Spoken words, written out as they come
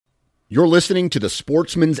You're listening to the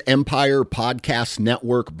Sportsman's Empire Podcast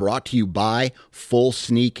Network, brought to you by Full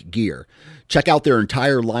Sneak Gear. Check out their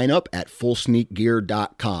entire lineup at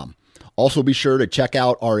fullsneakgear.com. Also be sure to check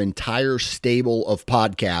out our entire stable of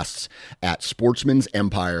podcasts at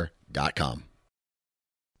sportsmansempire.com.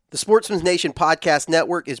 The Sportsman's Nation Podcast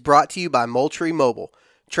Network is brought to you by Moultrie Mobile.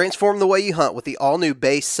 Transform the way you hunt with the all-new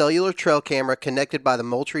base cellular trail camera connected by the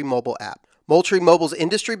Moultrie Mobile app. Moultrie Mobile's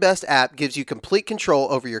industry-best app gives you complete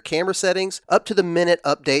control over your camera settings, up-to-the-minute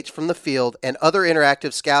updates from the field, and other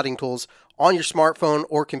interactive scouting tools on your smartphone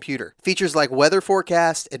or computer. Features like weather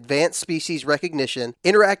forecast, advanced species recognition,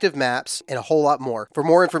 interactive maps, and a whole lot more. For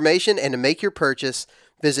more information and to make your purchase,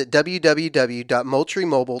 visit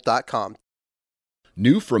www.moultriemobile.com.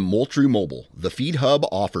 New from Moultrie Mobile, the Feed Hub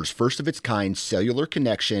offers first-of-its-kind cellular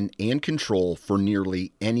connection and control for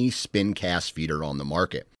nearly any spin cast feeder on the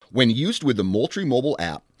market. When used with the Moultrie Mobile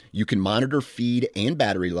app, you can monitor feed and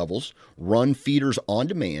battery levels, run feeders on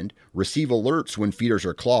demand, receive alerts when feeders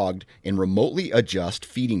are clogged, and remotely adjust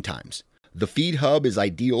feeding times. The Feed Hub is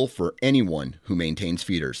ideal for anyone who maintains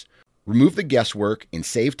feeders. Remove the guesswork and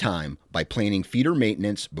save time by planning feeder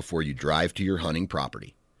maintenance before you drive to your hunting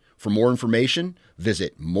property. For more information,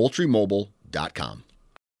 visit moultriemobile.com.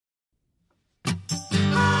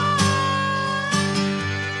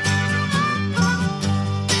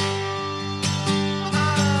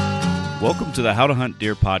 Welcome to the How to Hunt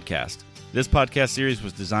Deer podcast. This podcast series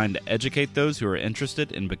was designed to educate those who are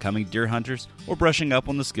interested in becoming deer hunters or brushing up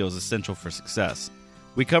on the skills essential for success.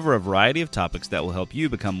 We cover a variety of topics that will help you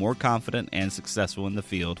become more confident and successful in the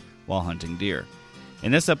field while hunting deer.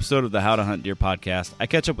 In this episode of the How to Hunt Deer podcast, I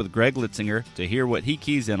catch up with Greg Litzinger to hear what he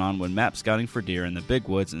keys in on when map scouting for deer in the big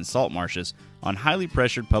woods and salt marshes on highly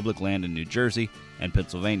pressured public land in New Jersey and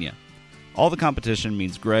Pennsylvania. All the competition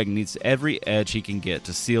means Greg needs every edge he can get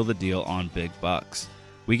to seal the deal on big bucks.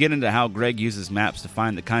 We get into how Greg uses maps to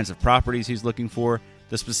find the kinds of properties he's looking for,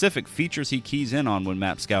 the specific features he keys in on when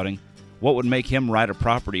map scouting, what would make him write a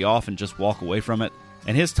property off and just walk away from it,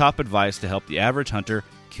 and his top advice to help the average hunter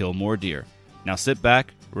kill more deer. Now sit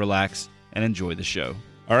back, relax, and enjoy the show.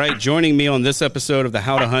 All right, joining me on this episode of the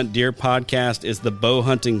How to Hunt Deer podcast is the bow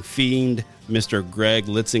hunting fiend, Mr. Greg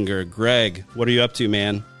Litzinger. Greg, what are you up to,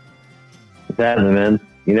 man? What's happening, man?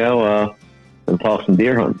 I'm talking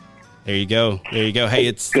deer hunting. There you go. Hey,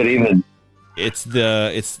 it's good evening. It's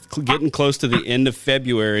getting close to the end of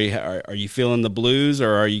February. Are you feeling the blues,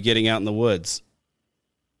 or are you getting out in the woods?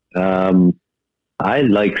 I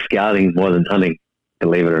like scouting more than hunting,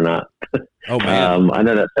 believe it or not. Oh man, I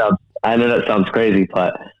know that sounds crazy,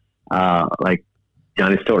 but like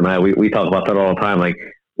Johnny Stewart and I, we talk about that all the time. Like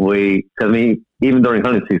even during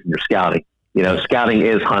hunting season, you're scouting. Scouting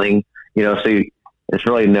is hunting. So it's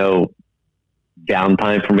really no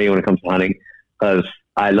downtime for me when it comes to hunting, because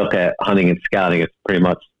I look at hunting and scouting, it's pretty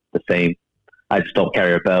much the same. I just don't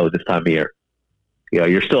carry a bow this time of year.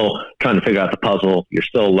 You're still trying to figure out the puzzle. You're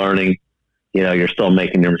still learning. You're still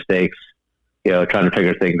making your mistakes, trying to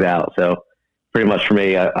figure things out. So pretty much for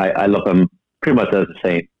me, I look at them pretty much as the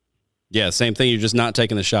same. Yeah, same thing. You're just not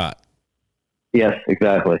taking the shot. Yes,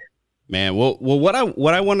 exactly. Man, well, what I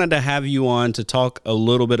wanted to have you on to talk a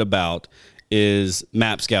little bit about is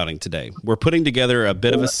map scouting today. We're putting together a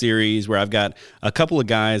bit of a series where I've got a couple of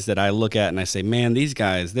guys that I look at and I say, man, these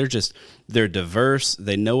guys, they're diverse.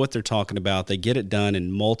 They know what they're talking about. They get it done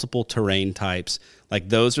in multiple terrain types. Like,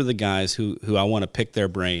 those are the guys who I want to pick their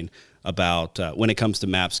brain about when it comes to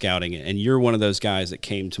map scouting. And you're one of those guys that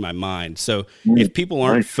came to my mind. So if people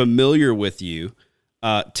aren't familiar with you,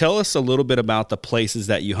 tell us a little bit about the places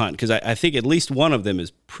that you hunt, because I think at least one of them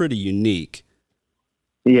is pretty unique.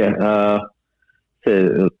 Yeah,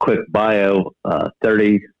 a quick bio, bow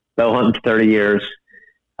hunting for 30 years,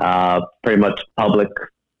 pretty much public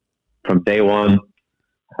from day one,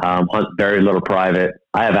 hunt very little private.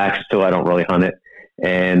 I have access to it, I don't really hunt it,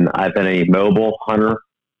 and I've been a mobile hunter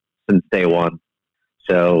since day one.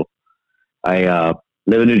 So I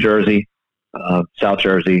live in New Jersey, South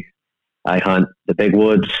Jersey. I hunt the big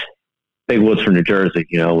woods from New Jersey,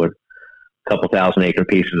 with a couple 1,000-acre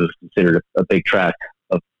pieces is considered a big tract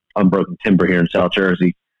of unbroken timber here in South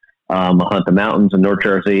Jersey. I hunt the mountains in North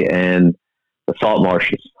Jersey and the salt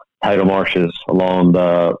marshes, tidal marshes along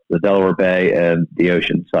the Delaware Bay and the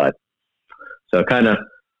ocean side. So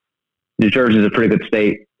New Jersey is a pretty good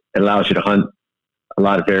state. It allows you to hunt a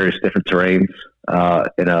lot of various different terrains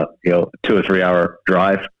in a 2 or 3 hour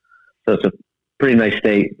drive. So it's a pretty nice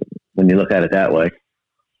state when you look at it that way.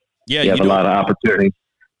 Yeah, you have a lot of opportunity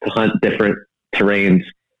to hunt different terrains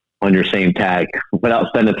on your same tag without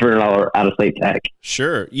spending $300 out-of-state tag.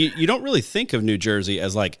 Sure. You don't really think of New Jersey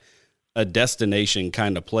as like a destination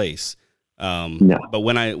kind of place. No. But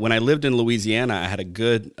when I lived in Louisiana, I had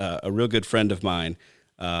a real good friend of mine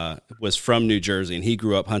was from New Jersey, and he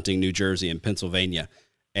grew up hunting New Jersey and Pennsylvania.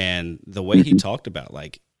 And the way he talked about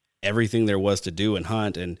like everything there was to do and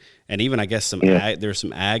hunt, and even I guess there's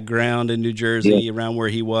some ag ground in New Jersey around where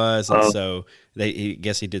he was, and so he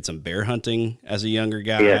did some bear hunting as a younger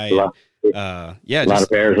guy. A lot of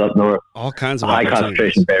bears up north. All kinds of high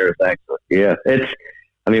concentration bears, actually. Yeah,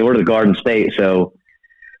 we're the Garden State, so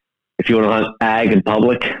if you want to hunt ag in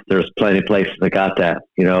public, there's plenty of places that got that.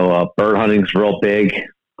 Bird hunting's real big.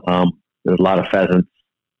 There's a lot of pheasants.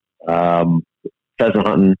 Pheasant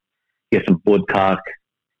hunting, get some woodcock.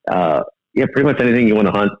 Pretty much anything you want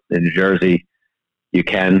to hunt in New Jersey, you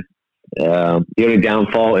can. The only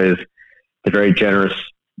downfall is it's a very generous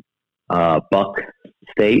buck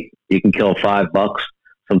state. You can kill 5 bucks,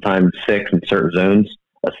 sometimes 6 in certain zones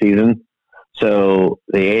a season. So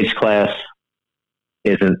the age class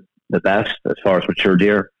isn't the best as far as mature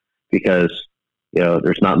deer because,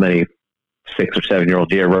 there's not many 6 or 7-year-old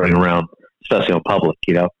deer running around, especially on public,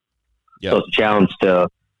 Yep. So it's a challenge to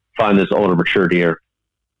find those older mature deer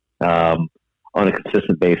on a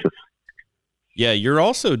consistent basis. Yeah, you're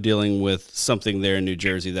also dealing with something there in New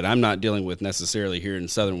Jersey that I'm not dealing with necessarily here in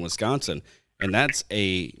southern Wisconsin, and that's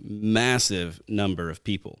a massive number of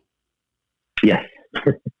people. Yes,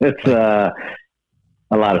 it's a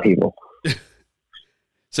lot of people.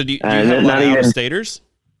 So do you have a lot of out-of-staters?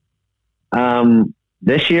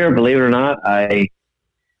 This year, believe it or not,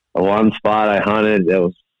 one spot I hunted, there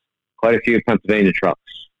was quite a few Pennsylvania trucks,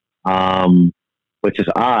 which is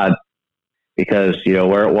odd because,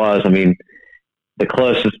 where it was, the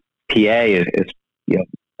closest PA is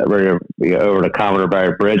over to Commodore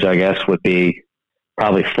Barry Bridge, I guess, would be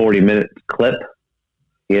probably 40-minute clip,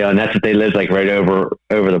 and that's if they live like right over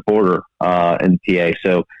the border in PA.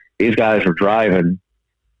 So these guys were driving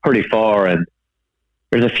pretty far, and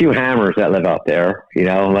there's a few hammers that live out there,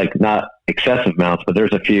 like not excessive amounts, but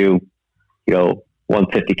there's a few,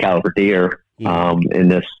 150 caliber deer in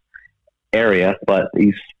this area. But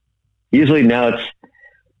usually now it's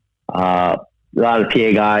a lot of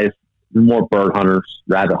PA guys, more bird hunters,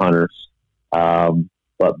 rabbit hunters,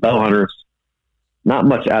 but bow hunters. Not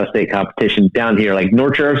much out-of-state competition down here, like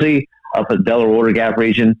North Jersey, up in Delaware Water Gap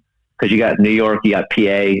region, because you got New York, you got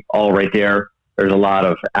PA, all right there. There's a lot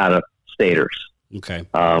of out-of-staters. Okay.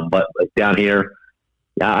 But like down here,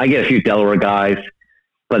 I get a few Delaware guys,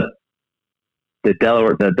 but the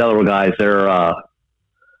Delaware guys, they're,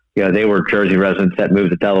 they were Jersey residents that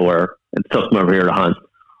moved to Delaware and took them over here to hunt,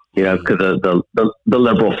 because of the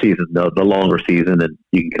liberal season, the longer season, and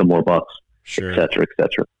you can kill more bucks, sure, et cetera, et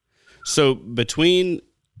cetera. So between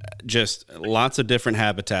just lots of different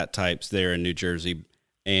habitat types there in New Jersey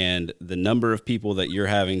and the number of people that you're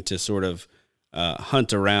having to sort of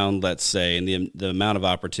hunt around, let's say, and the amount of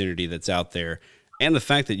opportunity that's out there, and the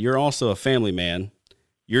fact that you're also a family man,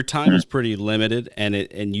 your time is pretty limited,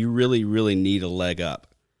 and you really, really need a leg up.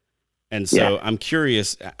 And so I'm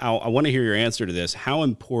curious, I want to hear your answer to this. How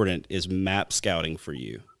important is map scouting for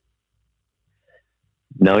you?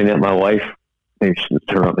 Knowing that my wife, maybe she should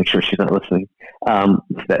turn up, make sure she's not listening,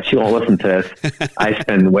 that she won't listen to this. I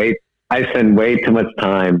spend way too much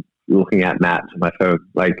time looking at maps on my phone.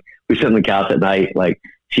 Like, we sit on the couch at night, like,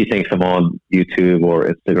 she thinks I'm on YouTube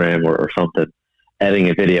or Instagram or something, editing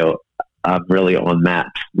a video. I'm really on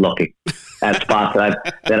maps looking at spots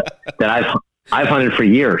that I've hunted for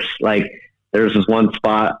years. Like, there's this one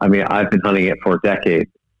spot, I've been hunting it for a decade.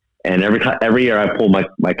 And every year I pull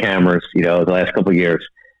my cameras, the last couple of years,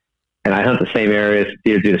 and I hunt the same areas,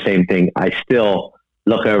 deer do the same thing. I still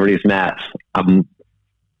look over these maps. I'm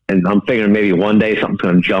figuring maybe one day something's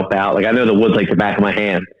going to jump out. Like, I know the woods like the back of my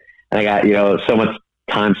hand, and I got, so much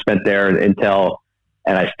time spent there and intel,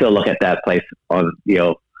 and I still look at that place on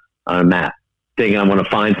a map, thinking I'm going to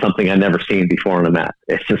find something I've never seen before on a map.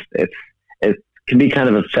 It's just, it can be kind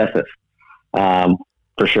of obsessive,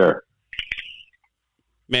 for sure.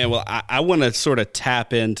 Man, well, I want to sort of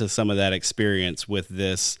tap into some of that experience with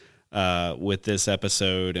this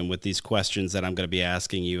episode and with these questions that I'm going to be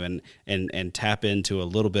asking you, and tap into a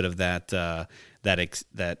little bit of that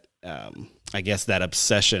I guess that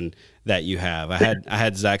obsession that you have. I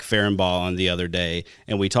had Zach Fehrenbaugh on the other day,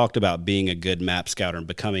 and we talked about being a good map scouter and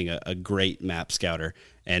becoming a great map scouter.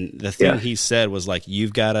 And the thing he said was like,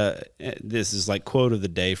 you've got to, this is like quote of the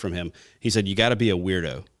day from him. He said, you got to be a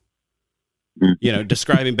weirdo.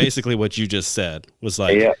 Describing basically what you just said was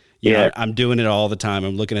like, I'm doing it all the time.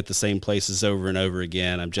 I'm looking at the same places over and over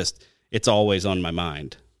again. It's always on my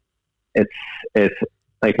mind. It's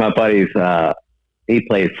like my buddy's, he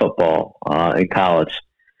played football in college,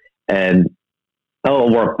 and a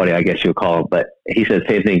work buddy, I guess you would call him, but he said the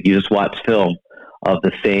same thing. You just watch film of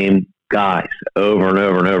the same guys over and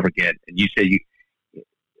over and over again. And you said you,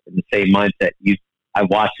 in the same mindset, I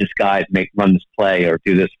watch this guy run this play or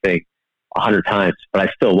do this thing 100 times, but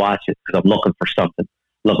I still watch it because I'm looking for something,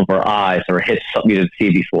 looking for eyes or hit something you didn't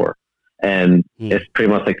see before. And it's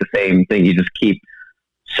pretty much like the same thing. You just keep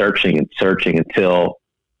searching and searching until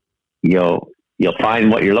you'll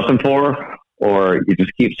find what you're looking for, or you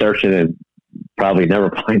just keep searching and probably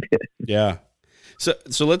never find it. Yeah.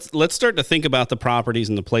 So let's start to think about the properties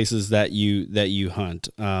and the places that you hunt.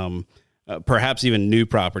 Perhaps even new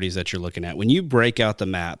properties that you're looking at. When you break out the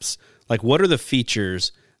maps, like what are the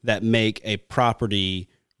features that make a property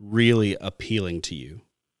really appealing to you?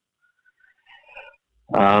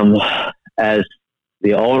 As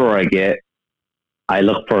the older I get, I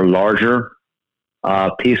look for larger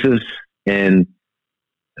pieces, and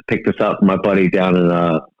I picked this up from my buddy down in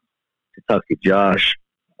Kentucky, Josh.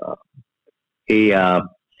 He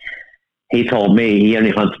told me he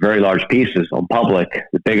only hunts very large pieces on public.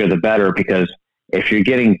 The bigger, the better, because if you're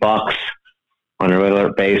getting bucks on a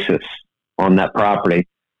regular basis on that property,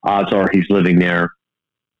 odds are he's living there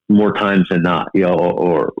more times than not,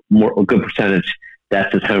 or a good percentage.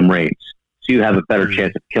 That's his home range. So you have a better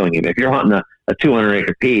chance of killing him. If you're hunting a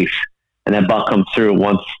 200-acre piece and that buck comes through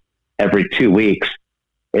once every 2 weeks,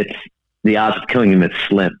 the odds of killing him is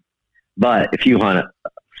slim. But if you hunt,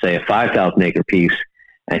 say, a 5,000-acre piece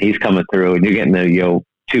and he's coming through and you're getting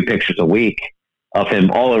 2 pictures a week of him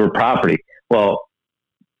all over property, well,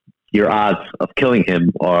 your odds of killing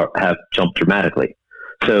him have jumped dramatically.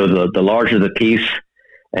 So the larger the piece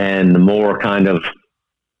and the more kind of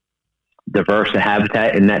diverse the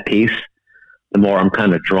habitat in that piece, the more I'm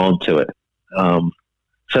kind of drawn to it.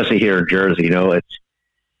 Especially here in Jersey,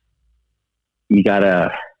 you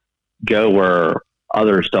gotta go where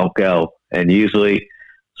others don't go, and usually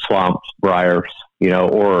swamps, briars,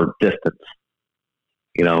 or distance,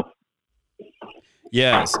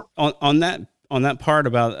 Yes. On that part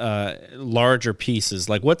about larger pieces,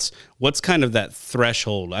 like what's kind of that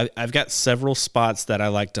threshold? I've got several spots that I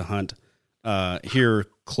like to hunt here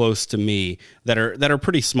close to me that are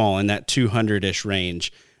pretty small in that 200-ish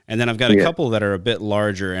range. And then I've got a couple that are a bit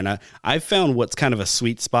larger, and I've found what's kind of a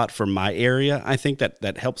sweet spot for my area. I think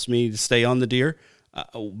that helps me to stay on the deer.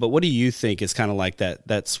 But what do you think is kind of like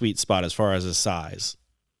that sweet spot as far as the size?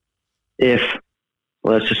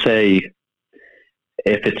 Let's just say,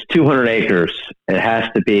 if it's 200 acres, it has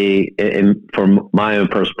to be, for my own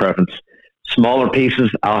personal preference, smaller pieces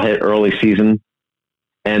I'll hit early season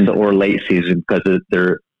and or late season, because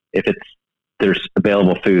there's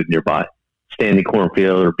available food nearby, standing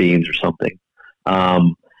cornfield or beans or something.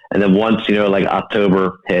 And then once, like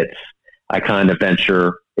October hits, I kind of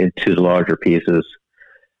venture into the larger pieces.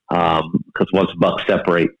 Because once bucks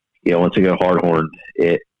separate, once they go hard-horned,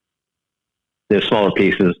 the smaller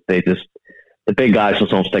pieces, the big guys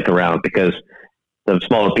just don't stick around, because the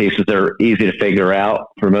smaller pieces, they're easy to figure out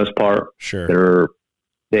for the most part. Sure.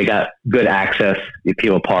 They got good access. You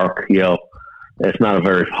peel a park, it's not a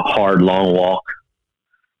very hard, long walk.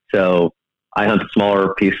 So I hunt the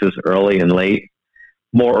smaller pieces early and late,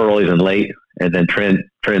 more early than late, and then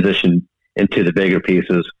transition into the bigger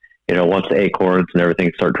pieces. Once the acorns and everything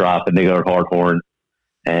start dropping, they go hard horn,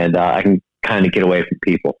 and I can kind of get away from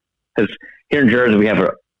people. Because here in Jersey, we have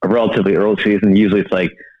a relatively early season. Usually it's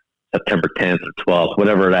like September 10th or 12th,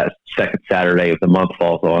 whatever that second Saturday of the month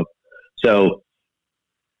falls on. So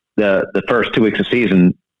the first 2 weeks of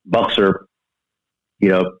season, bucks are,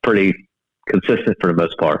 pretty consistent for the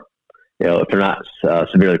most part. If they're not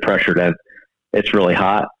severely pressured, then it's really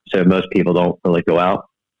hot, so most people don't really go out.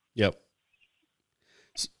 Yep.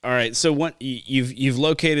 All right. So you've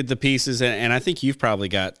located the pieces, and I think you've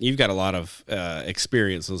got a lot of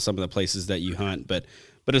experience with some of the places that you hunt, but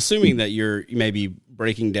assuming that you're maybe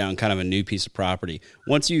breaking down kind of a new piece of property,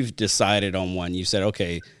 once you've decided on one, you said,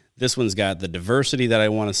 okay, this one's got the diversity that I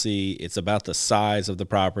want to see. It's about the size of the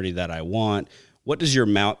property that I want. What does your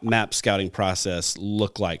map scouting process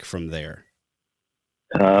look like from there?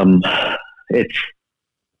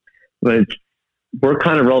 We're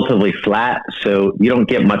kind of relatively flat, so you don't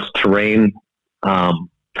get much terrain,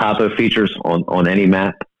 topo features on any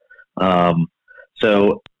map.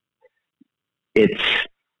 So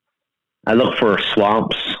I look for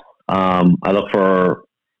swamps. I look for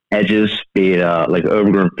edges, be it like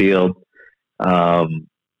overgrown field,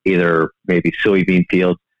 either maybe soybean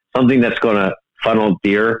field, something that's going to funnel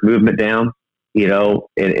deer movement down, in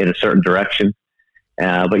a certain direction.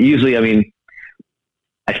 But usually,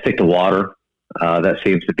 I stick to water. That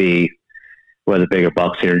seems to be where the bigger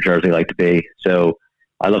bucks here in Jersey like to be. So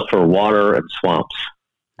I look for water and swamps,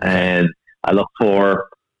 and I look for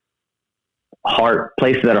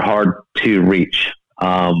places that are hard to reach.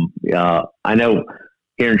 I know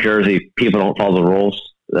here in Jersey, people don't follow the rules.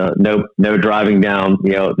 No driving down,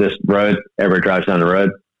 this road. Everybody drives down the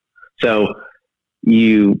road. So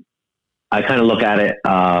I kind of look at it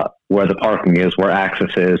where the parking is, where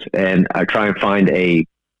access is, and I try and find an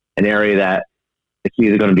area that it's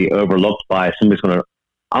either going to be overlooked by somebody's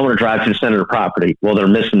I want to drive to the center of the property. Well, they're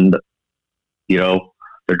missing, they're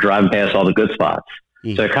driving past all the good spots.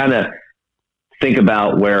 Mm-hmm. So I kind of think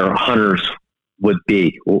about where hunters would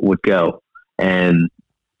go. And,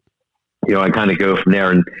 I kind of go from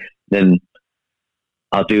there, and then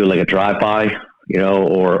I'll do like a drive-by,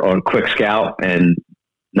 or a quick scout and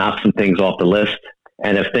knock some things off the list.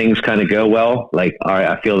 And if things kind of go well, like, all right,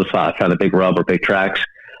 I feel this spot, I found a big rub or big tracks,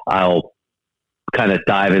 I'll kind of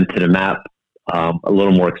dive into the map a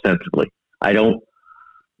little more extensively. I don't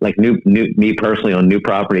like me personally on new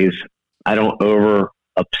properties. I don't overly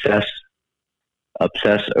obsess on.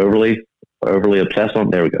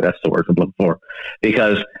 There we go. That's the word I'm looking for.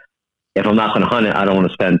 Because if I'm not going to hunt it, I don't want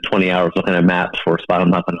to spend 20 hours looking at maps for a spot I'm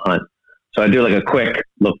not going to hunt. So I do like a quick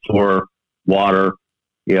look for water,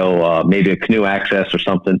 maybe a canoe access or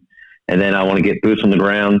something. And then I want to get boots on the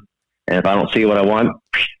ground. And if I don't see what I want,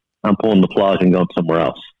 I'm pulling the plug and going somewhere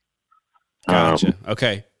else. Gotcha.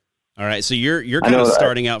 Okay. All right. So you're kind of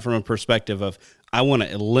starting out from a perspective of, I want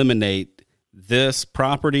to eliminate this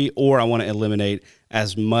property, or I want to eliminate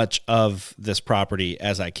as much of this property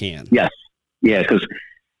as I can. Yes. Yeah. Because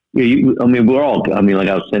we're all. Like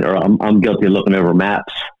I was saying, or I'm guilty of looking over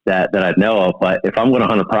maps that I know of. But if I'm going to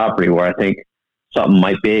hunt a property where I think something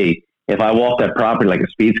might be, if I walk that property like a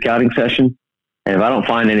speed scouting session, and if I don't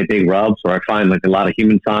find any big rubs, or I find like a lot of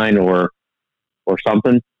human sign or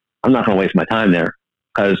something, I'm not going to waste my time there,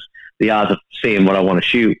 because the odds of seeing what I want to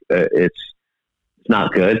shoot, it's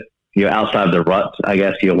not good. Outside of the ruts, I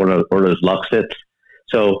guess, where those luck sits.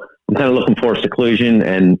 So I'm kind of looking for seclusion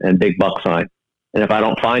and big buck sign. And if I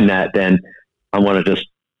don't find that, then I'm going to just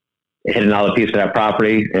hit another piece of that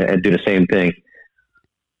property and do the same thing.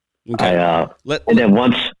 Okay. And then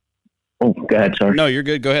once, go ahead, sorry. No, you're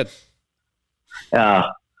good. Go ahead.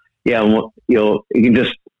 You can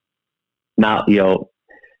just not,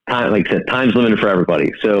 time, like I said, time's limited for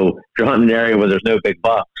everybody. So if you're hunting an area where there's no big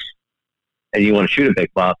bucks and you want to shoot a big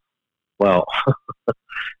buck, well,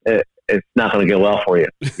 it's not going to go well for you.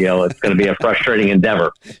 It's going to be a frustrating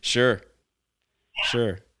endeavor. Sure.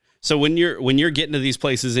 So when you're getting to these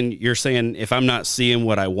places and you're saying, if I'm not seeing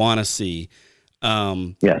what I want to see,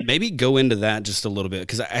 maybe go into that just a little bit,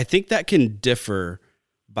 because I think that can differ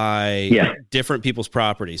by different people's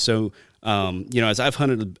property. So, as I've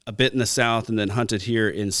hunted a bit in the South and then hunted here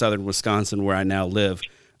in southern Wisconsin where I now live,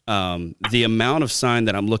 the amount of sign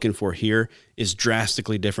that I'm looking for here is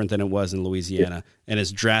drastically different than it was in Louisiana, and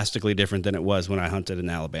is drastically different than it was when I hunted in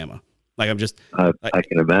Alabama. Like I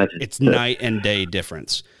can imagine. It's night and day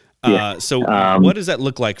difference. So what does that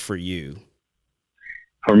look like for you?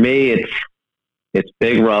 For me, it's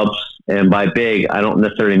big rubs, and by big, I don't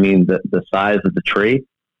necessarily mean the size of the tree.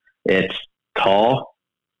 It's tall,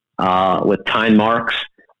 with tine marks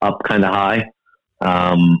up kind of high,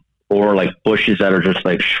 or like bushes that are just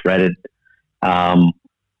like shredded,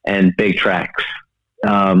 and big tracks.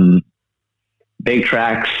 Big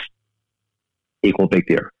tracks equal big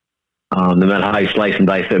deer. No matter how you slice and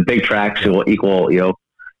dice it, big tracks will equal,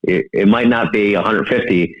 it might not be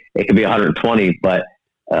 150, it could be 120, but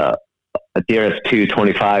a deer that's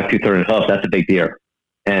 225, 230 hoof, that's a big deer.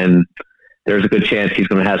 And there's a good chance he's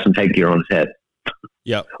going to have some headgear on his head.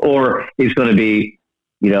 Yeah. Or he's going to be,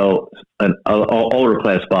 an older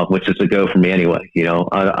class buck, which is a go for me anyway.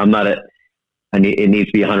 I'm not it needs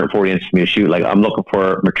to be 140 inches for me to shoot. Like, I'm looking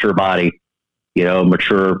for a mature body,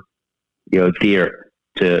 mature, deer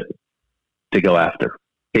to go after.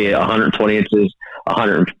 Be it 120 inches,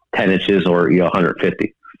 110 inches, or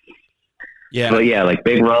 150. Yeah. But like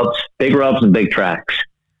big rubs and big tracks.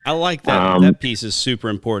 I like that. That piece is super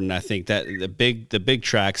important. I think that the big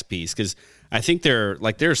tracks piece, because I think there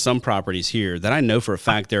are some properties here that I know for a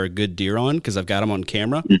fact they're a good deer on, because I've got them on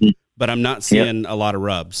camera, but I'm not seeing a lot of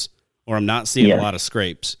rubs, or I'm not seeing a lot of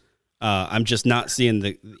scrapes. I'm just not seeing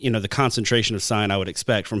the concentration of sign I would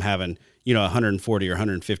expect from having 140 or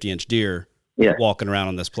 150 inch deer walking around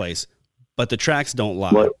on this place. But the tracks don't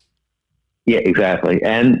lie. Well, yeah, exactly.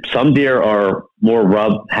 And some deer are more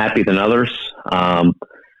rub happy than others.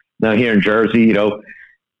 Now here in Jersey,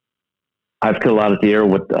 I've killed a lot of deer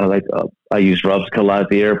with I use rubs to kill a lot of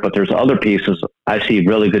deer, but there's other pieces I see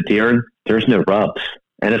really good deer in. There's no rubs,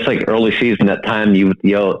 and it's like early season. That time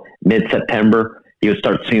mid-September, you would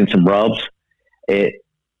start seeing some rubs. I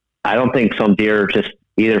don't think some deer, just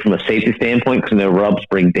either from a safety standpoint, because rubs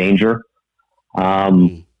bring danger.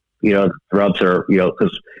 Rubs are,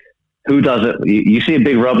 because who doesn't? You see a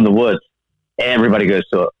big rub in the woods, everybody goes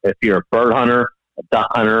to it. If you're a bird hunter, a duck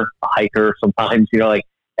hunter, a hiker, sometimes,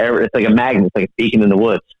 it's like a magnet, it's like a beacon in the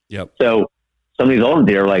woods. Yep. So some of these older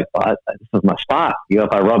deer are like, this is my spot.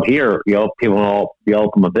 If I rub here, people will be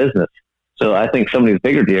open my business. So I think some of these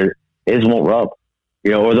bigger deer won't rub,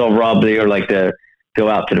 or they'll rub there like to go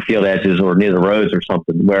out to the field edges or near the roads or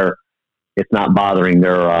something where it's not bothering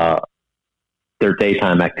their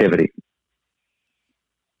daytime activity.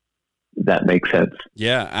 That makes sense.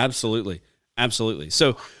 Yeah, absolutely. Absolutely.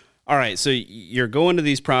 So, all right. So you're going to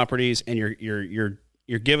these properties and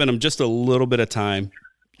you're giving them just a little bit of time.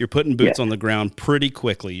 You're putting boots on the ground pretty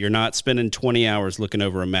quickly. You're not spending 20 hours looking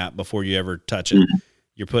over a map before you ever touch it. Mm-hmm.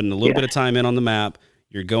 You're putting a little bit of time in on the map.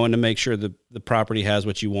 You're going to make sure the property has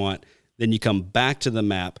what you want. Then you come back to the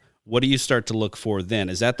map. What do you start to look for then?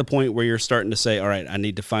 Is that the point where you're starting to say, all right, I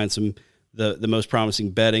need to find the most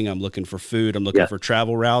promising bedding. I'm looking for food. I'm looking for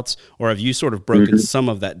travel routes, or have you sort of broken some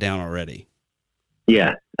of that down already?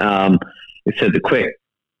 Yeah. It said the quick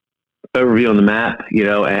overview on the map,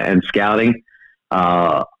 and scouting,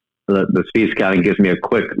 the speed scouting gives me a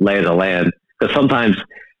quick lay of the land, because sometimes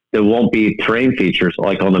there won't be terrain features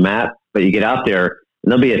like on the map, but you get out there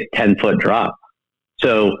and there'll be a 10-foot drop.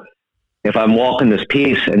 So if I'm walking this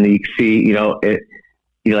piece and you see,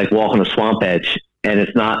 you like walking a swamp edge and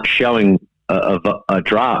it's not showing a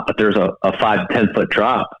drop, but there's a 5 to 10 foot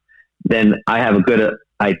drop, then I have a good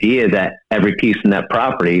idea that every piece in that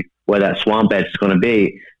property where that swamp edge is going to be,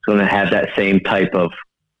 is going to have that same type of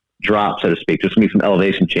drop, so to speak. There's going to be some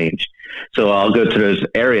elevation change. So I'll go to those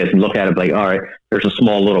areas and look at it like, all right, there's a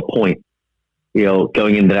small little point,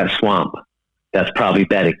 going into that swamp. That's probably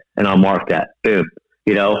bedding. And I'll mark that. Boom.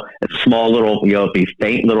 It's a small little, it'd be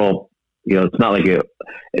faint little, it's not like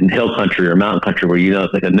in hill country or mountain country where,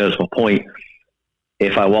 it's like a noticeable point.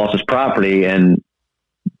 If I walk this property and,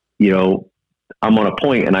 I'm on a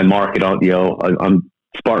point and I mark it on, I'm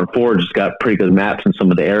Spartan Forge has got pretty good maps in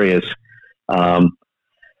some of the areas. So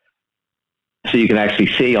you can actually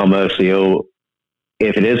see almost,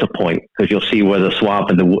 if it is a point, because you'll see where the swamp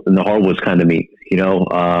and the hardwoods kind of meet,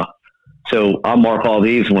 So I'll mark all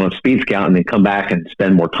these when I'm speed scouting and then come back and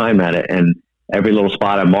spend more time at it. And every little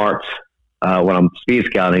spot I marked when I'm speed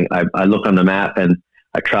scouting, I look on the map and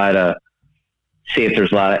I try to see if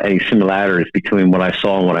there's any similarities between what I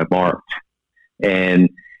saw and what I marked. And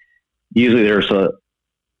usually there's a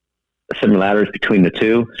similarities between the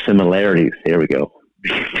two. Similarities, there we go,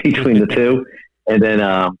 between the two. And then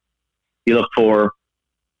you look for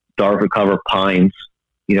darker cover pines,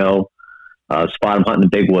 spot I'm hunting in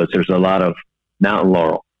big woods. There's a lot of mountain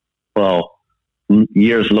laurel. Well,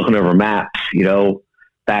 years looking over maps,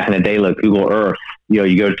 back in the day, like Google Earth,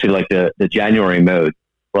 you go to like the January mode.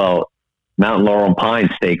 Well, mountain laurel and pines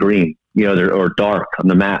stay green, or dark on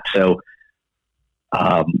the map. So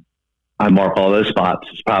I mark all those spots.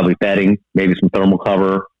 It's probably bedding, maybe some thermal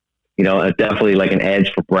cover, definitely like an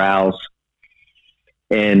edge for browse,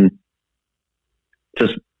 and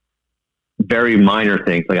just very minor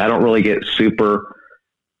things. Like I don't really get super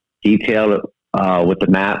detailed with the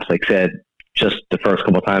maps. Like I said, just the first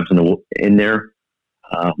couple of times in there.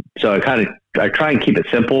 So I try and keep it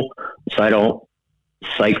simple so I don't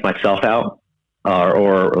psych myself out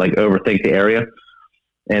or like overthink the area.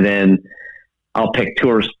 And then I'll pick two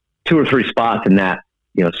or three spots in that,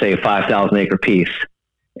 say a 5,000 acre piece,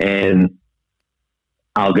 and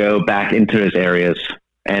I'll go back into those areas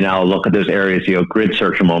and I'll look at those areas, grid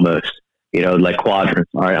search them almost, like quadrants.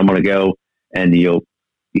 All right, I'm going to go, and you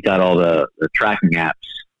got all the tracking apps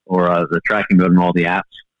or the tracking mode and all the apps.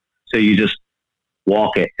 So you just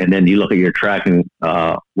walk it, and then you look at your tracking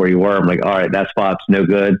where you were. I'm like, all right, that spot's no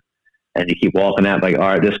good. And you keep walking that, like, all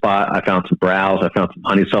right, this spot, I found some browse, I found some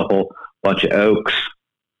honeysuckle, bunch of oaks,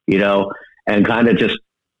 and kind of just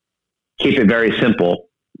keep it very simple.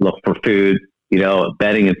 Look for food,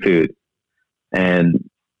 bedding and food. And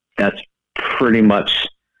that's pretty much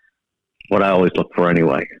what I always look for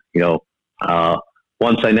anyway.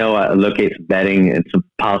 Once I know I locate some bedding and some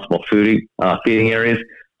possible feeding areas,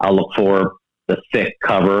 I'll look for the thick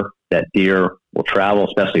cover that deer will travel,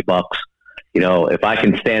 especially bucks. If I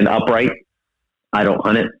can stand upright, I don't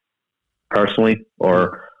hunt it personally,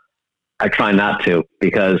 or I try not to,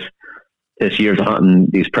 because this year's hunting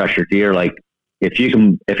these pressure deer. Like if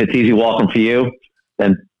it's easy walking for you,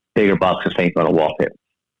 then bigger bucks just ain't going to walk it.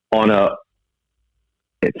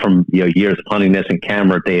 From years of hunting this and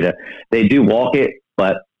camera data, they do walk it,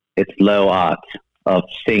 but it's low odds. of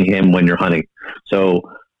seeing him when you're hunting. So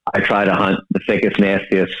I try to hunt the thickest,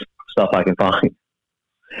 nastiest stuff I can find,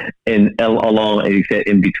 and along, as you said,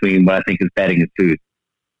 in between what I think is bedding and food.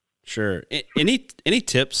 Sure. Any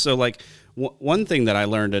tips? So, like, one thing that I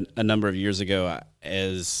learned a number of years ago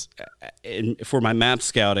is for my map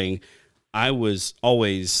scouting, I was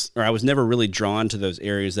never really drawn to those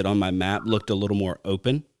areas that on my map looked a little more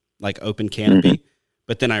open, like open canopy. Mm-hmm.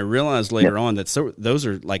 But then I realized later on that those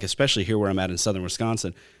are, like, especially here where I'm at in southern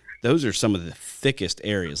Wisconsin, those are some of the thickest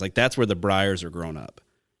areas. Like, that's where the briars are grown up.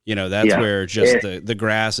 You know, that's where just the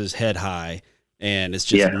grass is head high and it's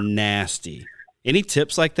just nasty. Any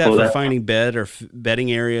tips like that for finding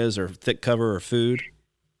bedding areas or thick cover or food?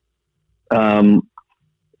 I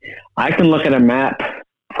can look at a map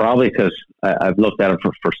probably because I've looked at it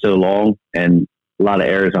for so long, and a lot of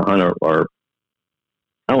areas I hunt are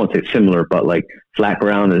I don't want to say similar, but like flat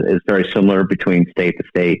ground is very similar between state to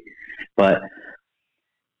state. But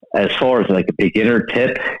as far as like a beginner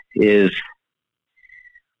tip is,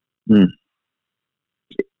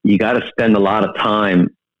 you got to spend a lot of time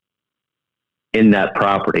in that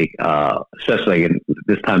property, especially in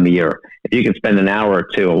this time of year. If you can spend an hour or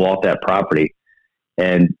two and walk that property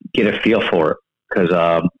and get a feel for it,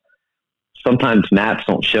 because sometimes maps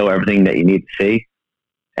don't show everything that you need to see.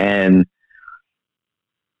 And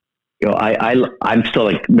you know, I'm still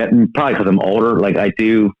like, probably because I'm older, like I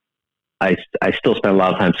still spend a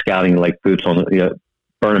lot of time scouting like boots on,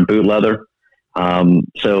 burning boot leather.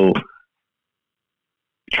 So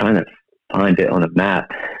trying to find it on a map.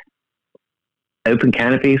 Open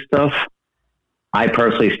canopy stuff, I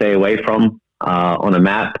personally stay away from on a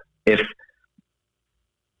map. If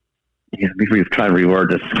we try to reword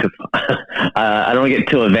this, because I don't get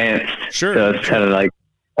too advanced. Sure. So it's kind of like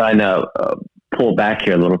trying to pull back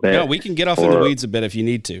here a little bit. No, we can get off in the weeds a bit if you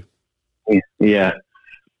need to. Yeah.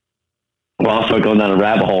 Well, I'll start going down a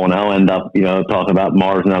rabbit hole, and I'll end up, talking about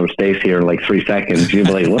Mars and outer space here in like 3 seconds. You'll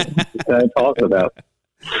be like, what is this guy talking about?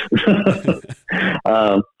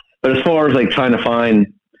 But as far as like trying to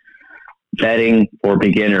find bedding for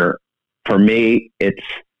beginner, for me, it's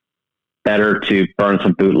better to burn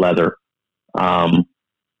some boot leather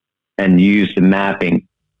and use the mapping,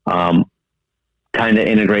 kind of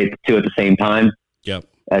integrate the two at the same time. Yep.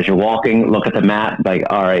 As you're walking, look at the map, like,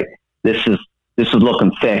 all right, this is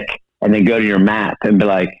looking thick, and then go to your map and be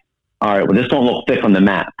like, all right, well, this don't look thick on the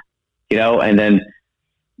map, and then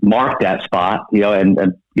mark that spot,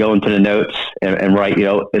 and go into the notes and write,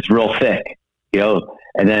 it's real thick,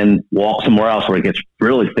 and then walk somewhere else where it gets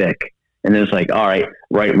really thick. And then it's like, all right,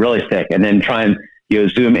 write really thick. And then try and,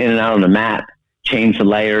 zoom in and out on the map, change the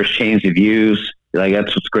layers, change the views. Like,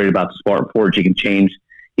 that's what's great about the Spartan Forge. You can change,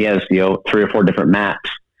 he has, 3 or 4 different maps.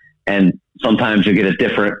 And sometimes you get a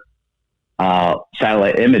different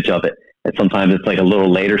satellite image of it. And sometimes it's like a little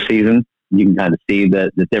later season. You can kind of see the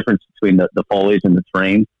difference between the foliage and the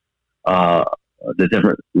terrain, the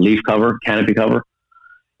different leaf cover, canopy cover,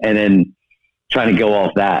 and then trying to go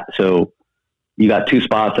off that. So you got 2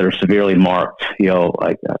 spots that are severely marked,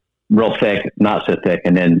 like real thick, not so thick.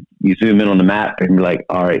 And then you zoom in on the map and you're like,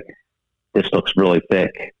 all right, this looks really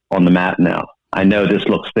thick on the map now. I know this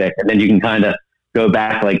looks thick. And then you can kind of go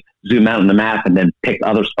back, like zoom out on the map and then pick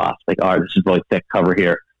other spots. Like, all right, this is really thick cover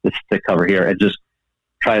here. This is thick cover here. And just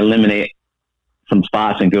try to eliminate some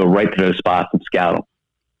spots and go right to those spots and scout them.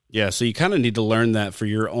 Yeah. So you kind of need to learn that for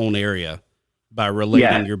your own area by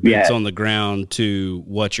relating your boots on the ground to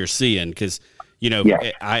what you're seeing. Cause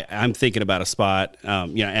I'm thinking about a spot,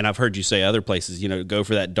 and I've heard you say other places, go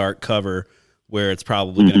for that dark cover where it's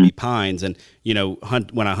probably going to be pines. And,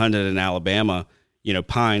 when I hunted in Alabama, the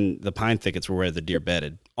pine thickets were where the deer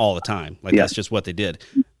bedded all the time. Like that's just what they did.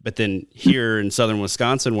 But then here in southern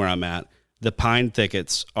Wisconsin, where I'm at, the pine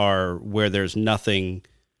thickets are where there's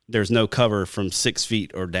no cover from 6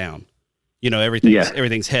 feet or down.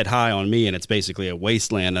 Everything's head high on me, and it's basically a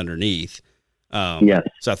wasteland underneath.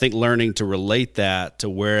 So I think learning to relate that to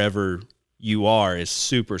wherever you are is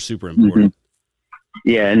super, super important. Mm-hmm.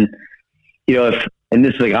 Yeah. And, and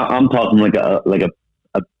this is like, I'm talking like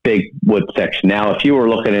a big wood section. Now, if you were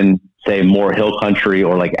looking in, say, more hill country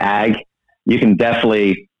or like ag, you can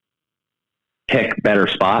definitely pick better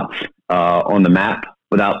spots on the map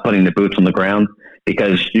without putting the boots on the ground,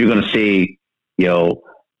 because you're going to see, a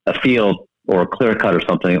field or a clear cut or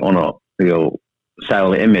something on a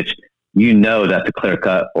satellite image. That the clear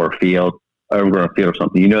cut or field or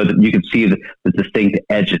something, that you can see the distinct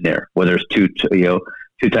edge in there where there's two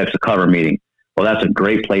types of cover meeting. Well, that's a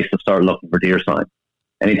great place to start looking for deer sign.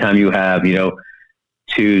 Anytime you have,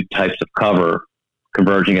 2 types of cover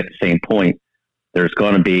converging at the same point, there's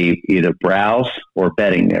going to be either browse or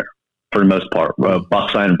bedding there. for the most part.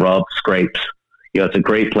 Buck sign, rub, scrapes. It's a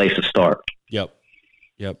great place to start. Yep.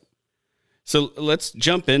 So let's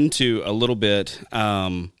jump into a little bit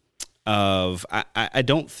of I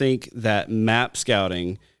don't think that map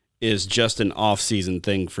scouting is just an off-season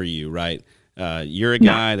thing for you, right? You're a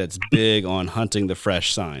guy that's big on hunting the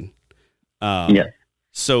fresh sign.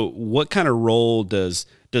 So what kind of role does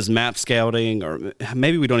map scouting, or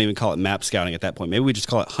maybe we don't even call it map scouting at that point, maybe we just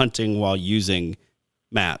call it hunting while using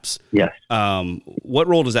maps. Yes. What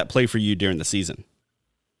role does that play for you during the season?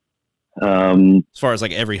 As far as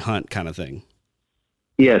like every hunt kind of thing.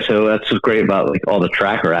 Yeah. So that's what's great about like all the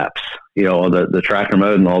tracker apps, the tracker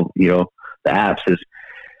mode and all, the apps is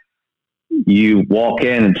you walk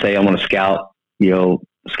in and say, I want to scout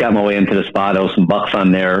my way into the spot. There's some bucks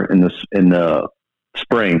on there in the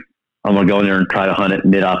spring. I'm going to go in there and try to hunt it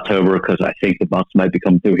mid-October because I think the bucks might be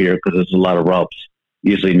coming through here because there's a lot of rubs.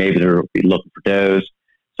 Usually maybe they'll be looking for does.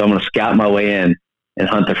 So I'm going to scout my way in and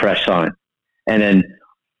hunt the fresh sign. And then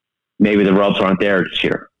maybe the rubs aren't there this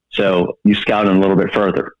year. So you scout them a little bit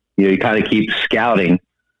further. You kind of keep scouting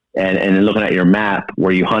and looking at your map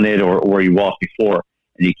where you hunted or where you walked before.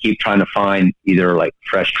 And you keep trying to find either like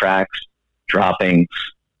fresh tracks, droppings,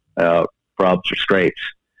 rubs or scrapes.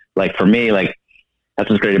 Like for me, like that's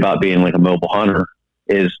what's great about being like a mobile hunter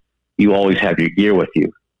is you always have your gear with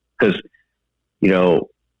you. Because,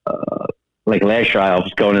 like last year I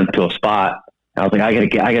was going into a spot and I was like,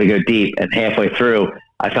 I gotta go deep. And halfway through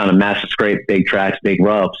I found a massive scrape, big tracks, big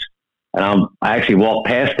rubs. And I actually walked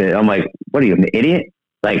past it. I'm like, what are you, an idiot?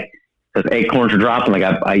 Like, because acorns are dropping. Like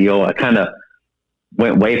I kind of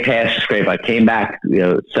went way past the scrape. I came back,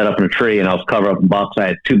 set up in a tree and I was covered up in bucks. I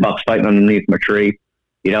had 2 bucks fighting underneath my tree.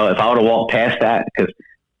 If I would have walked past that because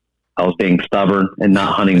I was being stubborn and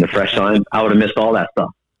not hunting the fresh sign, I would have missed all that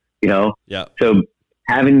stuff, Yeah. So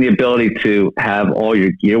having the ability to have all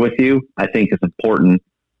your gear with you, I think is important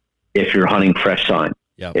if you're hunting fresh sign.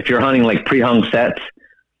 Yeah. If you're hunting like pre-hung sets,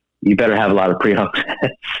 you better have a lot of pre-hung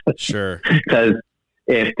sets. Sure. Because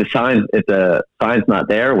if the sign's not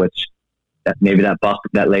there, which maybe that buck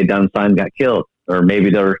that laid down the sign got killed, or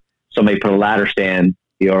maybe somebody put a ladder stand,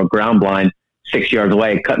 or a ground blind 6 yards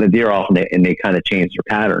away, cutting the deer off, and they kind of changed their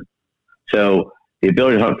pattern. So the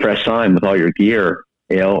ability to hunt fresh sign with all your gear,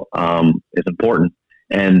 is important.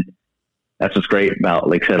 And that's what's great about,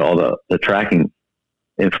 like I said, all the tracking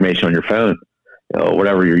information on your phone,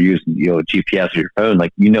 whatever you're using, GPS or your phone,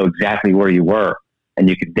 like, exactly where you were and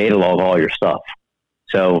you can data log all your stuff.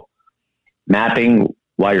 So mapping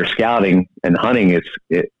while you're scouting and hunting,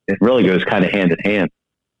 it really goes kind of hand in hand,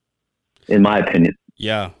 in my opinion.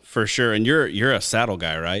 Yeah, for sure. And you're a saddle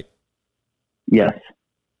guy, right? Yes.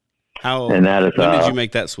 When did you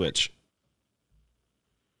make that switch?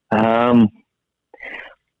 I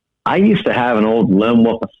used to have an old Lone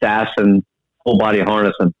Wolf Assassin full body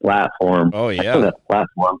harness and platform. Oh yeah. I still got the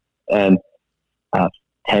platform. And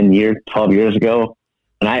 12 years ago,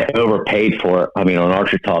 and I overpaid for it. I mean, on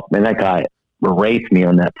Archery Talk, man, that guy berates me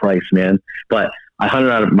on that price, man. But I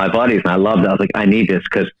hunted out of my buddies and I loved it. I was like, I need this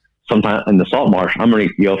because sometimes in the salt marsh, I'm already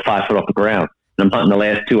 5 foot off the ground and I'm hunting the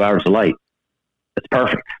last 2 hours of light. It's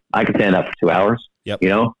perfect. I can stand up for 2 hours. Yep.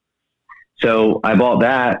 So I bought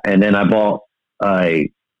that, and then I bought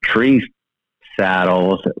a tree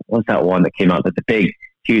saddle. What's that one that came out? The big,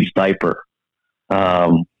 huge diaper.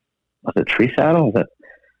 Was it tree saddle? I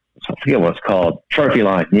forget what it's called. Trophy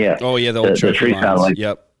line. Yeah. Oh yeah, the old trophy tree lines. saddle. Like,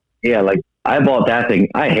 yep. Yeah, like I bought that thing.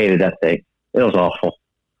 I hated that thing. It was awful.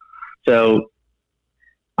 So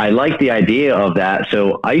I liked the idea of that.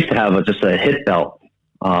 So I used to have just a hip belt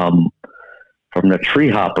from the Tree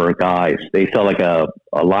Hopper guys. They sell like a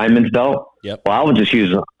lineman's belt. Yep. Well, I would just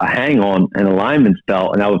use a hang-on and a lineman's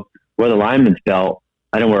belt, and I would wear the lineman's belt.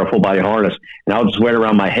 I didn't wear a full-body harness, and I would just wear it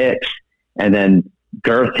around my hips, and then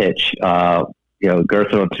girth hitch, girth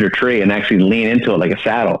it up to the tree, and actually lean into it like a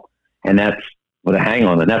saddle, and that's with a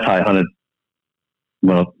hang-on, and that's how I hunted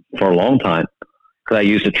for a long time, because I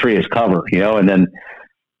used the tree as cover, and then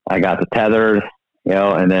I got the tethered,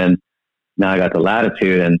 and then now I got the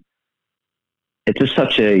latitude, and it's just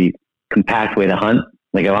such a compact way to hunt.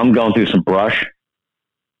 Like if I'm going through some brush,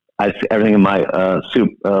 everything in my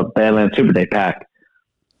Badlands Super Day pack,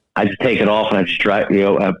 I just take it off and I just drag,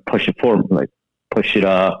 I push it forward, like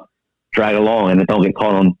drag along, and it don't get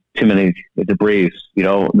caught on too many debris.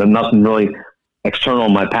 There's nothing really external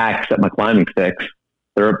in my pack except my climbing sticks.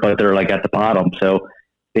 But they're like at the bottom. So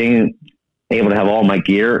being able to have all my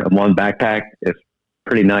gear in one backpack is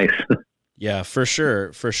pretty nice. Yeah, for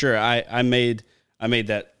sure. For sure. I made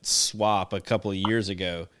that swap a couple of years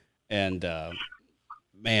ago, and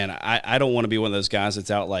man, I don't want to be one of those guys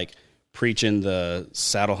that's out like preaching the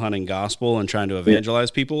saddle hunting gospel and trying to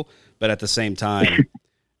evangelize people. But at the same time,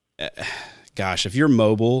 gosh, if you're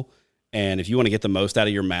mobile and if you want to get the most out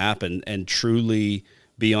of your map and truly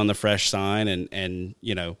be on the fresh sign and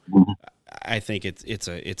I think it's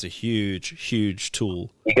a huge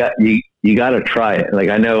tool. You got to try it. Like,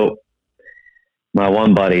 I know my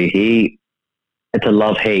one buddy, it's a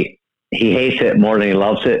love-hate. He hates it more than he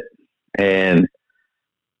loves it. And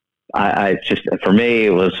I just, for me,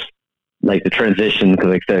 it was like the transition, because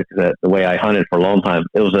like I said, the way I hunted for a long time,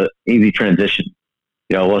 it was an easy transition.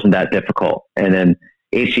 It wasn't that difficult. And then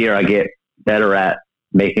each year I get better at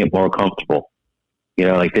making it more comfortable.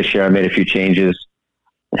 Like this year I made a few changes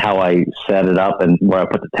in how I set it up and where I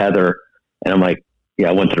put the tether. And I'm like,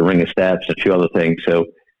 I went to the ring of steps, a few other things. So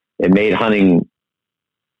it made hunting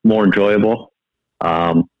more enjoyable.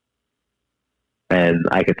 And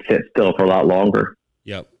I could sit still for a lot longer.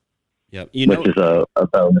 Yep. Which is a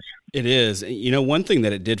bonus. It is. One thing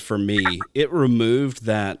that it did for me, it removed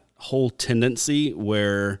that whole tendency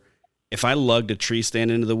where if I lugged a tree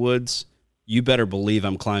stand into the woods, you better believe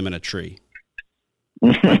I'm climbing a tree.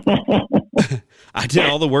 I did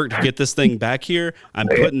all the work to get this thing back here. I'm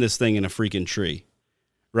putting this thing in a freaking tree.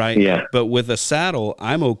 Right. Yeah. But with a saddle,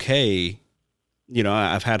 I'm okay.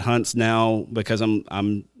 I've had hunts now because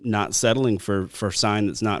I'm not settling for sign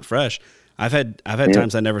that's not fresh. I've had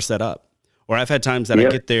times I never set up, or I've had times that I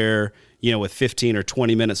get there, with 15 or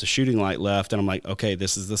 20 minutes of shooting light left. And I'm like, okay,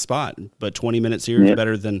 this is the spot, but 20 minutes here is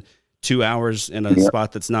better than 2 hours in a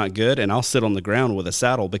spot that's not good. And I'll sit on the ground with a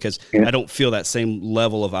saddle because I don't feel that same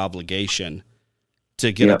level of obligation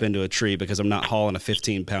to get up into a tree because I'm not hauling a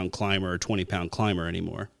 15-pound climber or 20-pound climber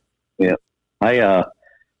anymore. Yeah. I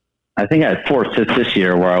think I had 4 sits this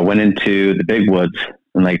year where I went into the big woods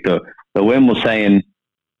and like the wind was saying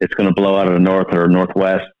it's going to blow out of the north or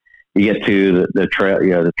northwest. You get to the trail,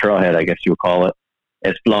 the trailhead, I guess you would call it.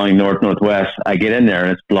 It's blowing northwest. I get in there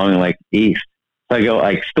and it's blowing like east. So I go,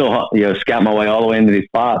 I still, scout my way all the way into these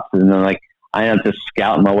spots. And then I end up just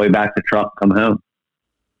scouting my way back to the truck, come home.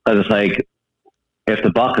 I was like, if the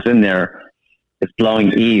buck is in there, it's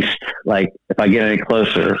blowing east. Like if I get any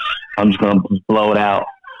closer, I'm just going to blow it out,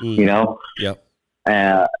 Yep.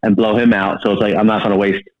 And blow him out. So it's like, I'm not going to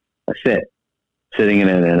waste a sitting in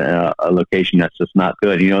a location that's just not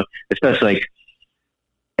good, especially like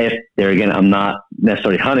if there again, I'm not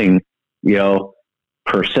necessarily hunting,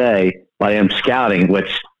 per se, but I am scouting,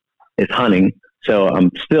 which is hunting. So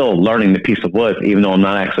I'm still learning the piece of wood, even though I'm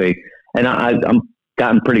not actually, and I'm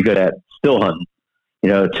gotten pretty good at still hunting,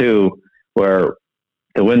 too, where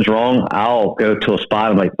the wind's wrong. I'll go to a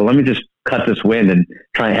spot. I'm like, well, let me just cut this wind and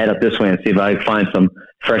try and head up this way and see if I can find some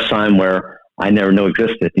fresh sign where I never knew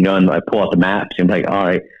existed, and I pull out the maps and I'm like, all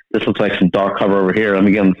right, this looks like some dark cover over here. Let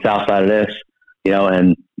me get on the south side of this,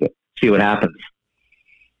 and see what happens.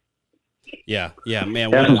 Yeah,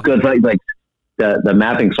 man. That's what's good. Like the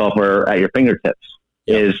mapping software at your fingertips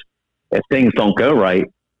is, if things don't go right,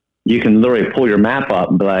 you can literally pull your map up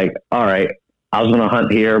and be like, all right, I was going to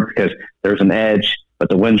hunt here because there's an edge, but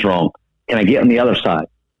the wind's wrong. Can I get on the other side?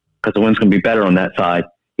 Because the wind's going to be better on that side,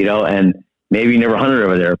 and maybe you never hunted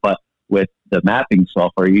over there, but with the mapping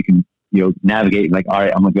software, you can, navigate like, all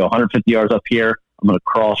right, I'm going to go 150 yards up here. I'm going to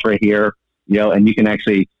cross right here, and you can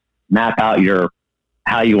actually map out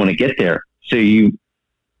how you want to get there. So you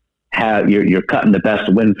have, you're cutting the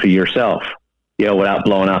best wind for yourself, without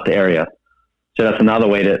blowing out the area. So that's another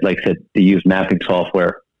way to, like I said, to use mapping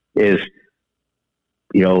software is,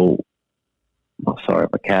 oh, sorry,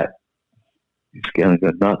 my cat. He's getting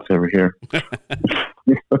good nuts over here.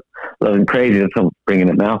 Looking crazy. That's someone bringing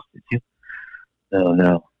a mouse. Did you?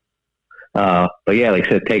 No. But yeah, like I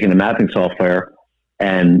said, taking the mapping software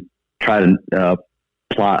and try to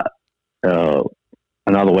plot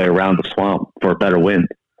another way around the swamp for a better wind.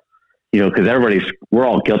 Because we're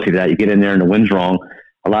all guilty of that. You get in there and the wind's wrong.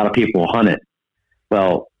 A lot of people hunt it.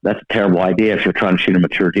 Well, that's a terrible idea if you're trying to shoot a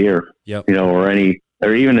mature deer. Yep. Or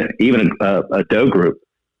even a doe group.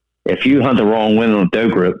 If you hunt the wrong wind on a doe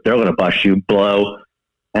group, they're going to bust you, blow,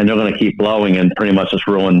 and they're going to keep blowing and pretty much just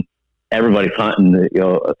ruin everybody's hunting,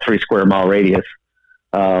 a 3 square mile radius.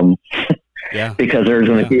 Because they're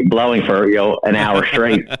going to keep blowing for, an hour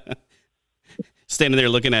straight. Standing there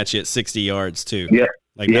looking at you at 60 yards too. Yeah.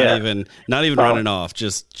 Like not even running off,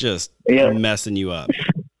 just messing you up.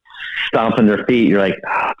 Stomping their feet. You're like,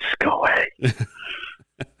 just go away.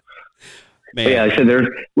 Man. Yeah, so there's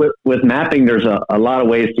with mapping, there's a lot of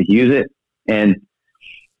ways to use it, and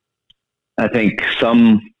I think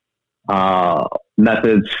some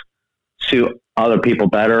methods suit other people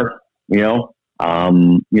better.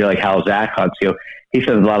 Like how Zach hunts. He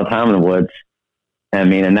spends a lot of time in the woods, I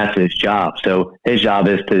mean, and that's his job. So his job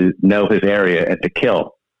is to know his area and to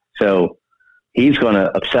kill. So he's going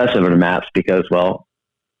to obsess over the maps because, well,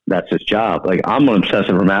 that's his job. Like, I'm going to obsess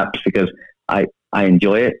over maps because I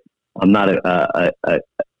enjoy it. I'm not a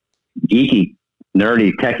geeky,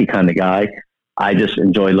 nerdy, techie kind of guy. I just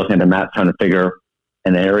enjoy looking at the map, trying to figure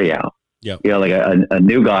an area out. Yep. You know, like a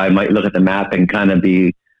new guy might look at the map and kind of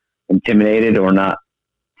be intimidated or not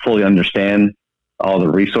fully understand all the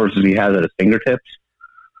resources he has at his fingertips.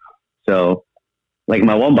 So, like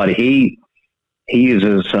my one buddy, he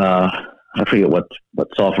uses I forget what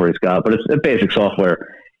software he's got, but it's a basic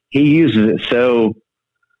software. He uses it so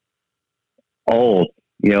old,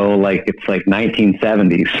 you know, like it's like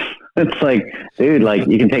 1970s. It's like, dude, like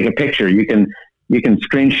you can take a picture, you can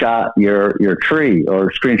screenshot your tree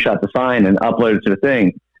or screenshot the sign and upload it to the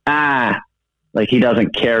thing. Like he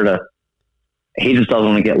doesn't care he just doesn't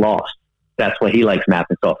want to get lost. That's what he likes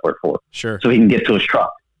mapping software for. Sure. So he can get to his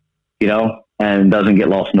truck, you know, and doesn't get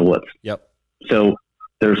lost in the woods. Yep. So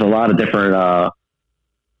there's a lot of different, I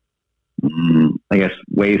guess,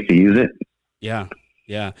 ways to use it. Yeah.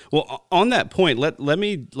 Yeah. Well, on that point, let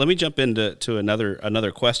me jump into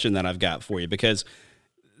another question that I've got for you, because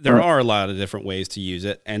there are a lot of different ways to use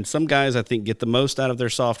it, and some guys I think get the most out of their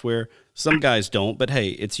software. Some guys don't. But hey,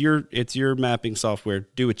 it's your mapping software.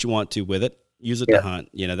 Do what you want to with it. Use it to hunt.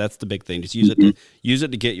 You know, that's the big thing. Just use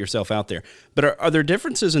it to get yourself out there. But are there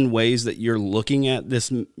differences in ways that you're looking at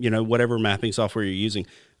this? You know, whatever mapping software you're using.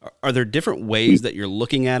 Are there different ways that you're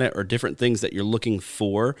looking at it, or different things that you're looking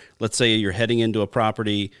for? Let's say you're heading into a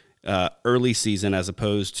property early season as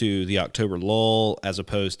opposed to the October lull, as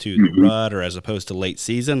opposed to the rut, or as opposed to late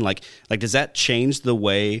season. Like does that change the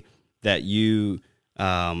way that you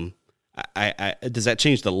does that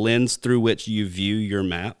change the lens through which you view your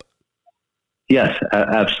map? Yes,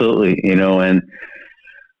 absolutely. You know, and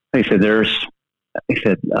like I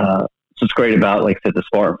said, what's great about, like I said, the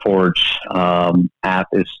Spartan Forge app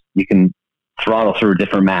is you can throttle through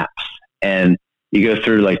different maps, and you go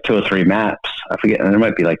through like 2 or 3 maps. I forget, and there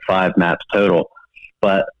might be like 5 maps total,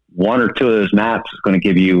 but 1 or 2 of those maps is going to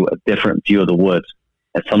give you a different view of the woods.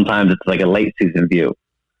 And sometimes it's like a late season view,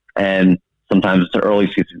 and sometimes it's an early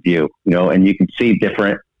season view, you know, and you can see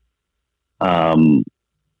different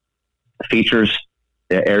features,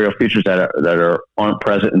 aerial features that aren't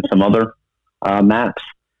present in some other maps.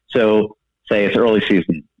 So say it's early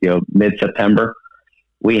season, you know, mid-September,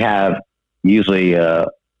 we have usually an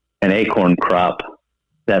acorn crop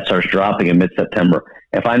that starts dropping in mid-September.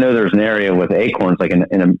 If I know there's an area with acorns, like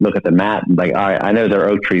in a look at the map, like, all right, I know there are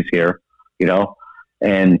oak trees here, you know,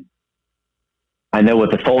 and I know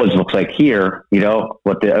what the foliage looks like here, you know,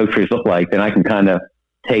 what the oak trees look like, then I can kind of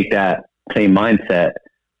take that same mindset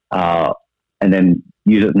and then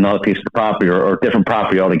use it in another piece of the property or different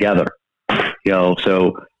property altogether. You know,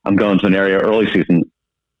 so I'm going to an area early season.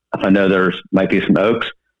 If I know might be some oaks,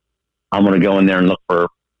 I'm going to go in there and look for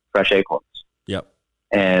fresh acorns. Yep.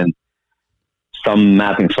 And some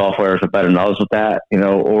mapping softwares are better than others with that, you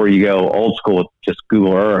know, or you go old school, just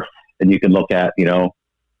Google Earth, and you can look at, you know,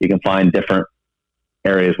 you can find different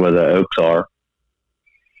areas where the oaks are.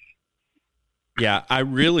 Yeah, I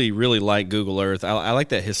really, really like Google Earth. I like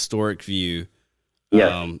that historic view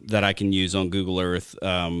that I can use on Google Earth.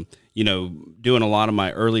 You know, doing a lot of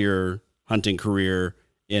my earlier hunting career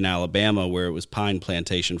in Alabama, where it was pine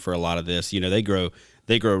plantation for a lot of this, you know, they grow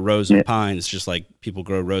rows of pines just like people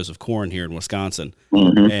grow rows of corn here in Wisconsin.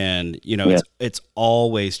 Mm-hmm. And, you know, it's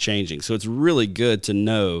always changing. So it's really good to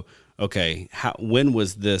know, okay, when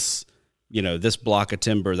was this, you know, this block of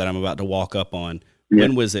timber that I'm about to walk up on,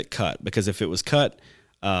 when was it cut? Because if it was cut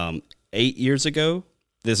 8 years ago,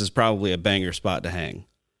 this is probably a banger spot to hang.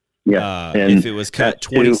 Yeah. If it was cut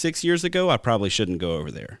 26 years ago, I probably shouldn't go over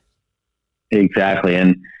there. Exactly.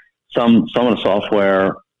 And some of the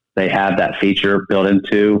software, they have that feature built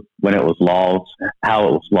into when it was logged, how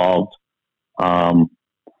it was logged.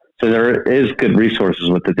 So there is good resources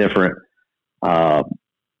with the different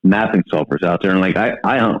mapping softwares out there. And like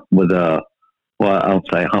I hunt with I don't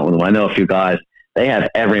say hunt with them. I know a few guys, they have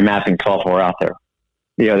every mapping software out there.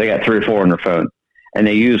 You know, they got 3 or 4 on their phone, and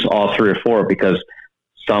they use all 3 or 4 because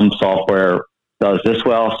some software does this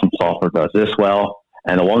well, some software does this well.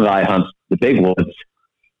 And the one guy hunts the big woods,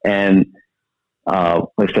 and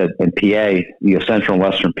like I said, in PA, you know, central and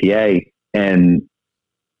western PA, and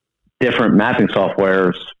different mapping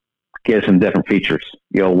softwares gives them different features.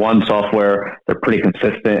 You know, one software, they're pretty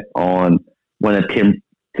consistent on when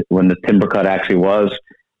the timber cut actually was,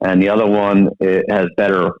 and the other one, it has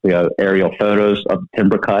better, you know, aerial photos of the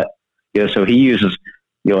timber cut. You know, so he uses,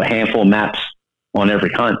 you know, a handful of maps on every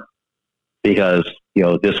hunt because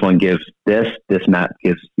this one gives this map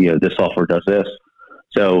gives, this software does this.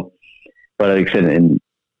 So, but like I said,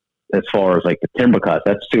 as far as like the timber cut,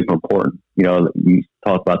 that's super important. You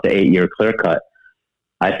talk about the 8-year clear cut.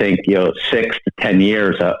 I think, 6 to 10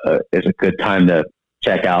 years is a good time to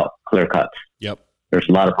check out clear cuts. Yep. There's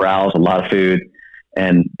a lot of browse, a lot of food,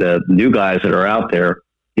 and the new guys that are out there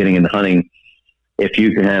getting into hunting, if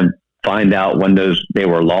you can find out when they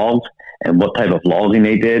were logged and what type of logging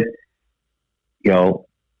they did,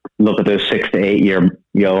 look at those 6 to 8 year,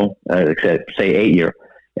 like I said, say 8 year.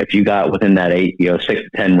 If you got within that 6 to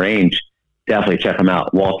 10 range, definitely check them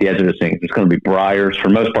out. Walk the edge of this thing. It's going to be briars. For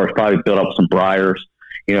the most part, it's probably build up some briars,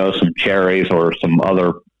 some cherries or some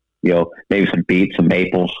other, maybe some beets, some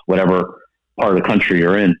maples, whatever part of the country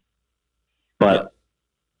you're in. But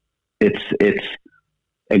it's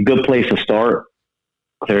a good place to start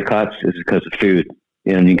clear cuts is because of food,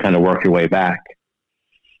 and you kind of work your way back.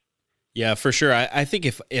 Yeah, for sure. I think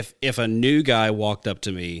if a new guy walked up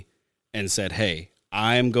to me and said, "Hey,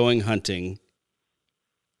 I'm going hunting.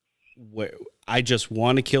 I just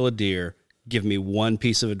want to kill a deer. Give me one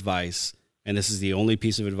piece of advice, and this is the only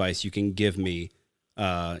piece of advice you can give me.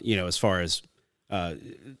 As far as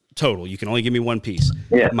total, you can only give me one piece.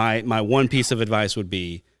 Yeah. My one piece of advice would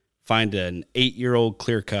be find an 8-year-old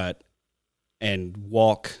clear cut and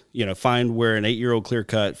walk. Find where an 8-year-old clear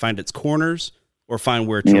cut find its corners." Or find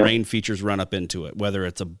where terrain features run up into it, whether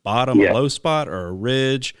it's a bottom, a low spot, or a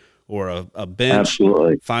ridge, or a bench.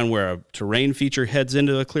 Absolutely. Find where a terrain feature heads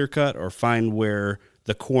into a clear cut, or find where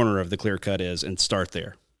the corner of the clear cut is and start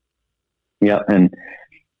there. Yeah, and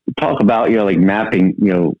talk about like mapping.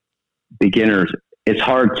 Beginners. It's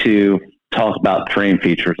hard to talk about terrain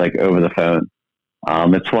features like over the phone.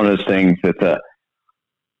 It's one of those things that's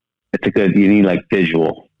you need like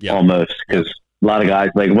visual almost because. A lot of guys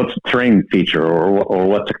like, what's a terrain feature or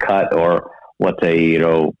what's a cut or what's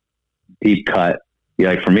a, deep cut.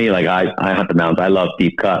 Like for me, like I hunt the mountains. I love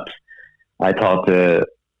deep cuts. I talked to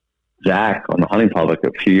Zach on the Hunting Public a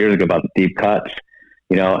few years ago about the deep cuts,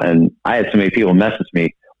 and I had so many people message me,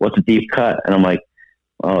 what's a deep cut? And I'm like,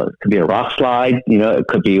 well, it could be a rock slide. It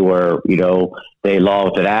could be where, they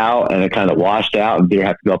logged it out and it kind of washed out and deer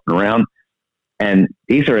have to go up and around. And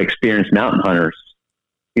these are experienced mountain hunters.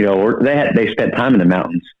 They spent time in the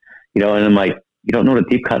mountains, and I'm like, you don't know what a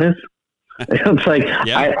deep cut is? It's like,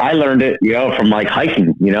 I learned it, from like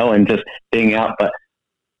hiking, and just being out, but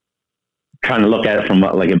trying to look at it from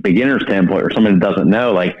like a beginner standpoint or somebody that doesn't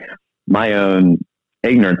know, like my own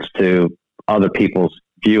ignorance to other people's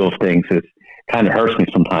view of things is kind of hurts me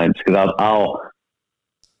sometimes because I'll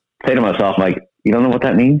say to myself, like, you don't know what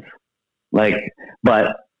that means? Like,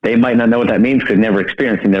 but they might not know what that means because they've never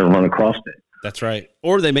experienced and never run across it. That's right.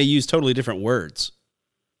 Or they may use totally different words.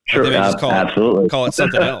 Sure, they may just absolutely. Call it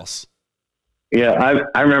something else. Yeah,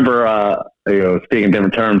 I remember, speaking in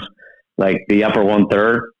different terms, like the upper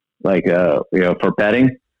 1/3, like, for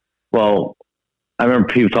bedding. Well, I remember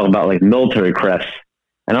people talking about like military crests.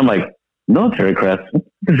 And I'm like, military crest? What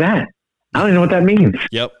is that? I don't even know what that means.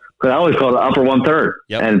 Yep. Because I always call it the upper 1/3.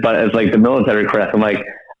 Yep. But it's like the military crest. I'm like,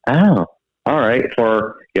 oh. All right, it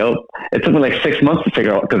took me like 6 months to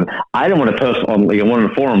figure out because I didn't want to post on one of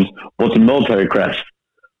the forums what's a military crest.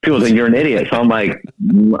 People think you're an idiot, so I'm like,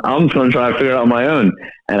 I'm just going to try to figure it out on my own.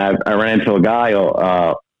 And I ran into a guy,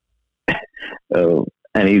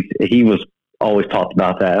 and he was always talked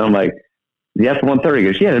about that. And I'm like, the F-130. He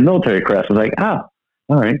goes, yeah, the military crest. I was like, all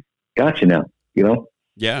right, gotcha now.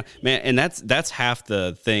 Yeah, man, and that's half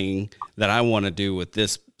the thing that I want to do with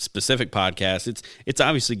this specific podcast. It's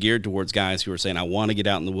obviously geared towards guys who are saying, I want to get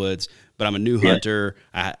out in the woods, but I'm a new hunter.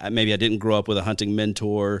 Maybe I didn't grow up with a hunting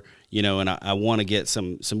mentor, and I want to get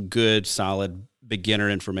some good, solid beginner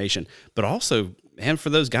information. But also, man, for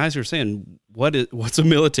those guys who are saying, what's a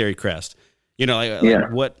military crest?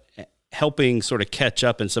 Like what helping sort of catch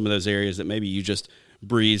up in some of those areas that maybe you just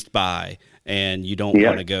breezed by and you don't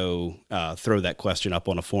want to go throw that question up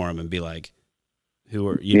on a forum and be like, who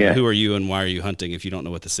are you and why are you hunting if you don't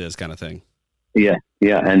know what this is, kind of thing. Yeah.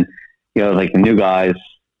 And, like the new guys,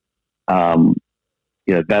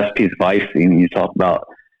 the best piece of advice you talk about,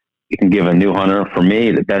 you can give a new hunter. For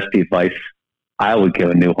me, the best piece of advice I would give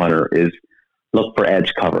a new hunter is look for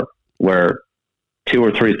edge cover where 2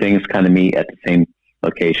 or 3 things kind of meet at the same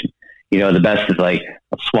location. The best is like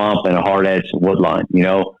a swamp and a hard edge wood line.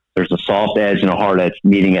 There's a soft edge and a hard edge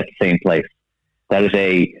meeting at the same place. That is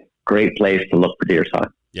a great place to look for deer sign.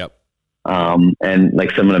 Yep. And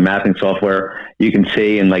like some of the mapping software, you can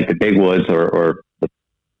see in like the big woods or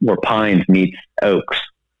where pines meets oaks,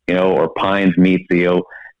 or pines meets a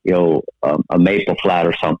maple flat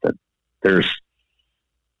or something.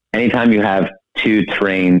 Anytime you have two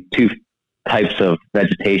types of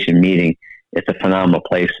vegetation meeting, it's a phenomenal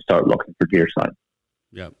place to start looking for deer sign.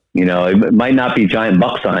 Yep. You know, it might not be giant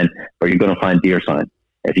buck sign, but you're going to find deer sign.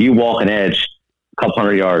 If you walk an edge a couple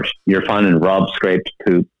hundred yards, you're finding rubs, scrapes,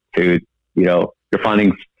 poop, food. You know, you're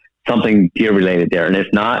finding something deer related there. And if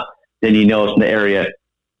not, then you know it's in the area.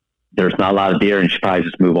 There's not a lot of deer, and you should probably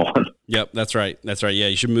just move on. Yep, that's right. That's right. Yeah,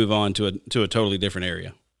 you should move on to a totally different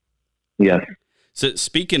area. Yes. So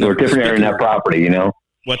speaking or of a different area in that property, you know.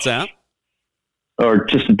 What's that? Or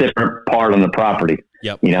just a different part on the property.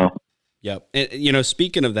 Yep. You know. Yep. And, you know,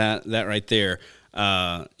 speaking of that right there,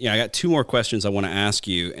 I got two more questions I want to ask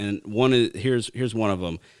you, and one is here's one of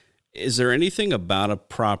them. Is there anything about a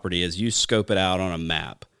property as you scope it out on a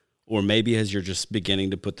map, or maybe as you're just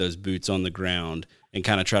beginning to put those boots on the ground and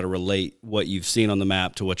kind of try to relate what you've seen on the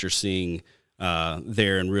map to what you're seeing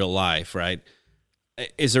there in real life, right?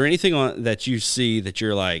 Is there anything that you see that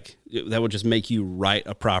you're like, that would just make you write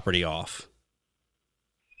a property off?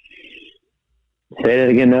 Say that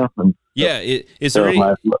again now. Yeah. Is there any,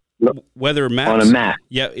 whether maps on a map?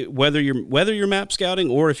 Yeah. Whether you're map scouting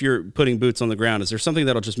or if you're putting boots on the ground, is there something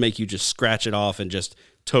that'll just make you just scratch it off and just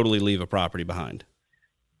totally leave a property behind?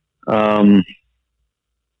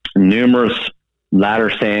 Numerous ladder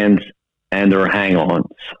stands and their hang-ons.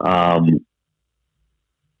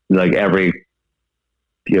 Like every,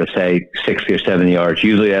 say 60 or 70 yards.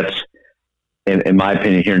 Usually that's, in my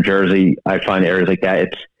opinion, here in Jersey, I find areas like that.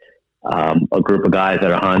 It's a group of guys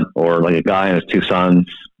that hunt, or like a guy and his two sons,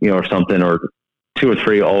 or something, or two or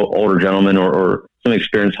three older gentlemen, or some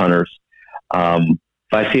experienced hunters. If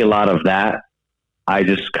I see a lot of that, I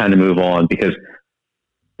just kind of move on, because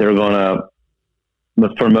they're going to,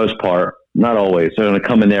 for the most part, not always, they're going to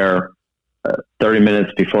come in there 30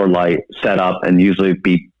 minutes before light, set up, and usually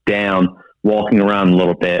be down, walking around a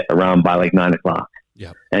little bit around by like 9 o'clock.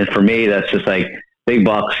 Yeah. And for me, that's just like big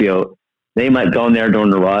bucks, they might go in there during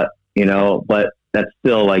the rut, but that's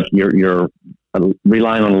still like you're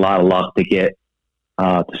relying on a lot of luck to get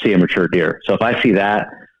to see a mature deer. So if I see that,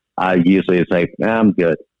 usually it's like, I'm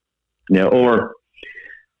good, or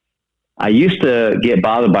I used to get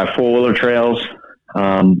bothered by 4-wheeler trails,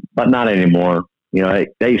 but not anymore. They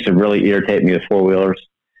used to really irritate me with 4-wheelers.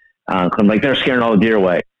 I'm like, they're scaring all the deer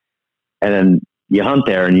away. And then you hunt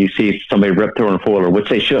there and you see somebody rip through on a 4-wheeler, which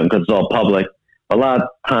they shouldn't because it's all public. A lot of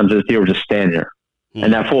times those deer will just stand there.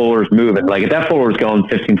 And that 4-wheeler is moving. Like if that 4-wheeler is going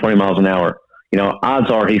 15, 20 miles an hour,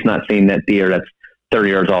 odds are he's not seeing that deer that's 30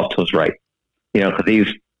 yards off to his right. Because he's,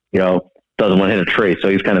 doesn't want to hit a tree. So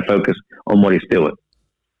he's kind of focused on what he's doing.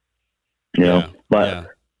 But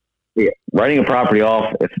writing a property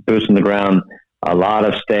off, if it's boots on the ground, a lot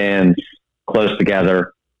of stands close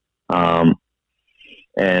together. And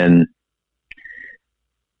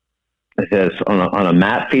it says on a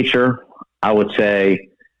map feature, I would say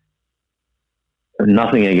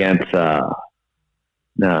nothing against, no,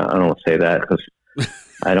 I don't want to say that because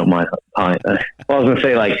I don't mind pine. Well, I was going to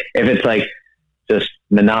say, like, if it's like just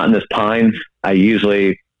monotonous pines, I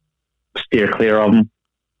usually steer clear of them.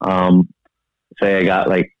 Say I got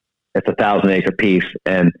like, it's 1,000-acre piece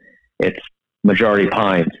and it's majority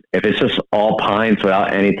pines. If it's just all pines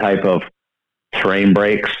without any type of terrain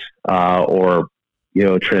breaks, or,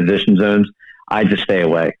 transition zones, I just stay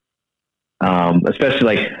away. Especially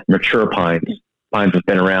like mature pines. Pines have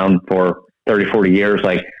been around for 30, 40 years.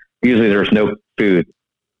 Like usually there's no food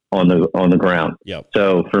on the ground. Yep.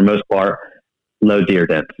 So for the most part, low deer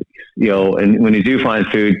densities, and when you do find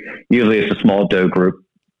food, usually it's a small doe group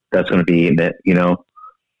that's going to be eating it,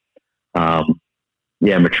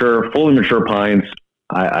 fully mature pines,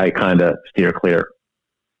 I kind of steer clear.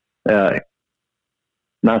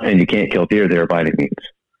 Not saying you can't kill deer there by any means.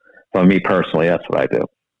 For me personally, that's what I do.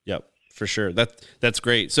 Yep, for sure. That's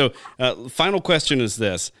great. So final question is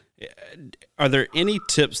this. Are there any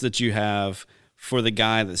tips that you have for the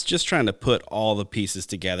guy that's just trying to put all the pieces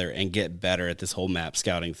together and get better at this whole map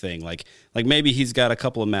scouting thing? Like maybe he's got a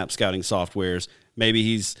couple of map scouting softwares. Maybe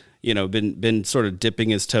he's, been sort of dipping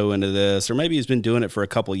his toe into this, or maybe he's been doing it for a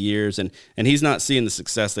couple of years and he's not seeing the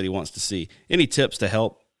success that he wants to see. Any tips to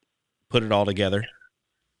help put it all together?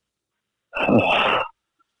 I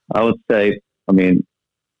would say,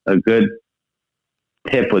 a good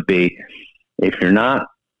tip would be if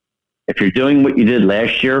you're doing what you did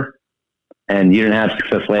last year and you didn't have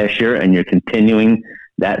success last year and you're continuing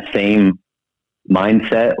that same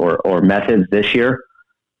mindset or methods this year,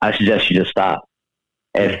 I suggest you just stop.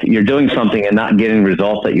 If you're doing something and not getting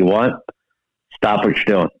results that you want, stop what you're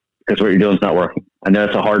doing, because what you're doing is not working. I know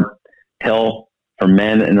it's a hard pill for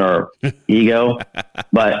men and our ego,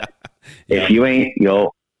 but if you ain't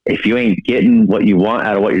getting what you want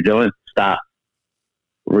out of what you're doing, stop.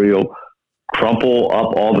 crumple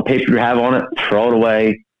up all the paper you have on it, throw it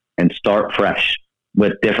away, and start fresh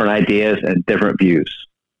with different ideas and different views.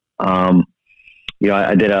 I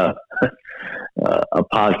did a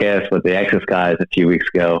podcast with the Exodus guys a few weeks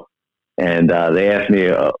ago, and they asked me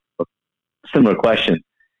a similar question,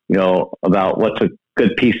 about what's a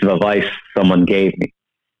good piece of advice someone gave me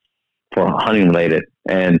for hunting related.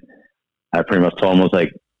 And I pretty much told them, I was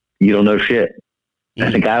like, you don't know shit. Mm-hmm.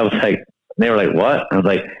 And the guy was like, they were like, what? I was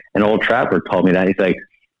like, an old trapper told me that. He's like,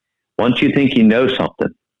 once you think you know something,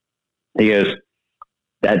 he goes,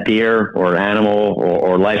 that deer or animal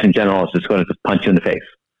or life in general is just going to just punch you in the face.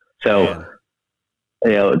 So,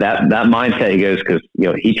 that mindset, he goes, because,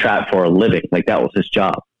 he trapped for a living. Like, that was his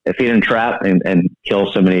job. If he didn't trap and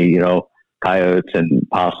kill so many, coyotes and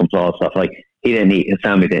possums, all that stuff, like, he didn't eat. His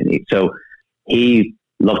family didn't eat. So he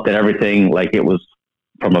looked at everything like it was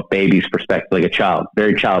from a baby's perspective, like a child,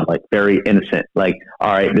 very childlike, very innocent. Like,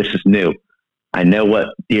 all right, this is new. I know what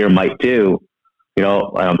deer might do.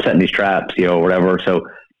 I'm setting these traps, whatever. So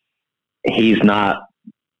he's not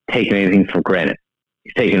taking anything for granted.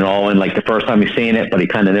 He's taking it all in, like the first time he's seeing it, but he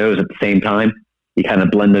kind of knows at the same time. He kind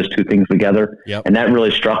of blend those two things together. Yep. And that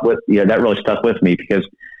really stuck with me because,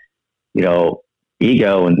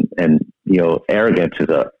 ego and arrogance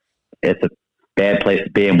it's a bad place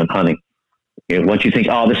to be in when hunting. Once you think,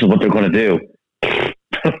 oh, this is what they're going to do.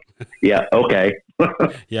 Yeah. Okay.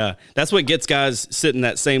 Yeah. That's what gets guys sitting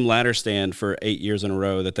that same ladder stand for 8 years in a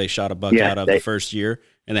row that they shot a buck out of the first year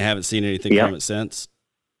and they haven't seen anything from it since.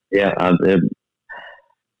 Yeah.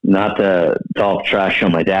 Not to talk trash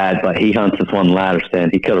on my dad, but he hunts this one ladder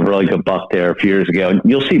stand. He killed a really good buck there a few years ago. And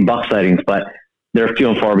you'll see buck sightings, but they're few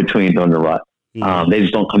and far between during the rut. Mm-hmm. They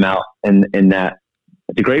just don't come out in that.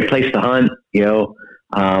 It's a great place to hunt,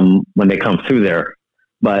 when they come through there.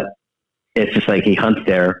 But it's just like he hunts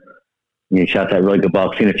there. He shot that really good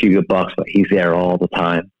buck, seen a few good bucks, but he's there all the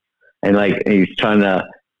time. And like, he's trying to,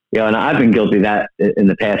 and I've been guilty of that in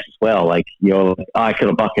the past as well. Like, I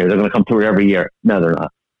killed a buck here. They're going to come through every year. No, they're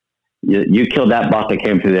not. You killed that buck that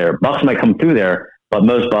came through there. Bucks might come through there, but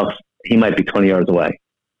most bucks, he might be 20 yards away.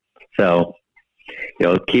 So,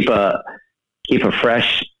 keep a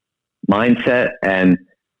fresh mindset. And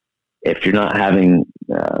if you're not having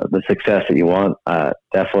the success that you want,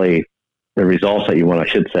 definitely the results that you want, I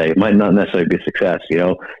should say, it might not necessarily be success.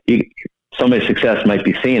 Somebody's success might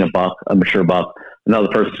be seeing a mature buck. Another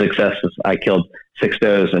person's success is I killed 6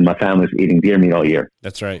 does and my family's eating deer meat all year.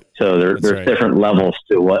 That's right. So there's different levels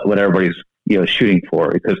to what everybody's, shooting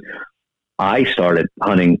for, because I started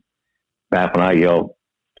hunting back when I,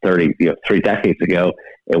 3 decades ago.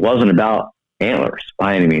 It wasn't about antlers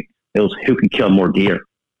by any means. It was who could kill more deer.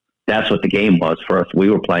 That's what the game was for us.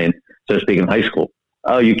 We were playing, so to speak, in high school.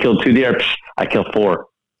 Oh, you killed 2 deer. I killed 4.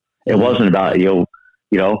 It wasn't about,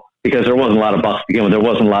 because there wasn't a lot of bucks to begin with. There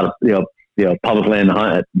wasn't a lot of, public land to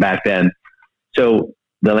hunt back then. So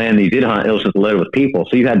the land that you did hunt, it was just loaded with people.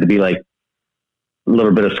 So you had to be like a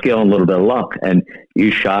little bit of skill and a little bit of luck. And you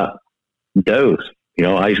shot does.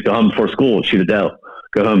 I used to go home before school, shoot a doe,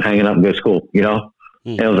 go home, hanging up and go to school, And I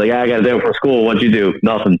was like, I got to do it for school. What'd you do?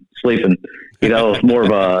 Nothing. Sleeping. It's more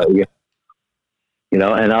of a, and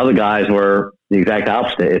other guys were the exact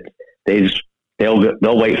opposite.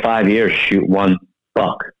 They'll wait 5 years to shoot 1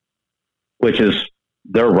 buck, which is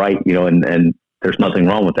their right, and there's nothing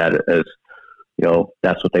wrong with that, as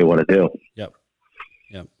that's what they want to do. Yep.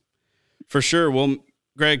 For sure. Well,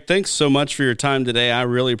 Greg, thanks so much for your time today. I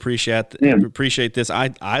really appreciate this.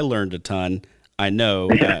 I learned a ton, I know,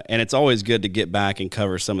 and it's always good to get back and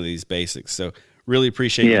cover some of these basics. So really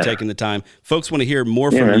appreciate you taking the time. Folks want to hear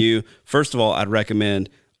more from you. First of all, I'd recommend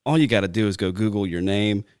all you got to do is go Google your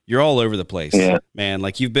name. You're all over the place, man.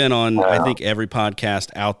 Like, you've been on, I think, every podcast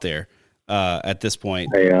out there at this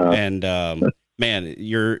point. And man,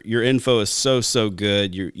 your info is so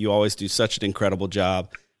good. You always do such an incredible job.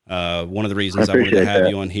 One of the reasons I wanted to have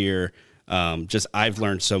you on here, I've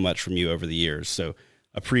learned so much from you over the years. So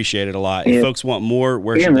appreciate it a lot. If folks want more,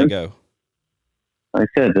 where should they go? Like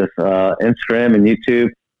I said, just Instagram and YouTube.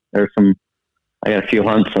 I got a few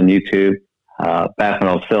hunts on YouTube. Back when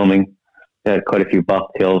I was filming, I had quite a few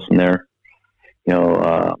buck kills in there.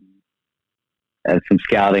 And some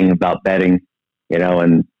scouting about bedding,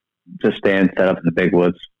 and just stand set up in the big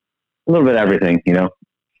woods. A little bit of everything,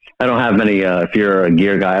 I don't have many, if you're a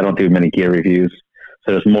gear guy, I don't do many gear reviews.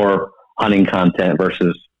 So there's more hunting content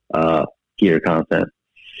versus gear content.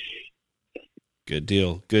 Good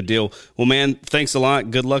deal. Well, man, thanks a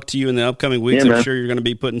lot. Good luck to you in the upcoming weeks. I'm sure you're going to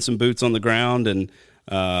be putting some boots on the ground, and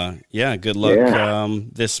good luck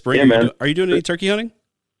this spring. Are you doing any turkey hunting?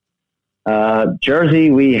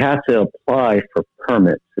 Jersey, we have to apply for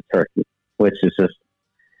permits to turkey, which is just,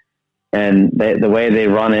 and the way they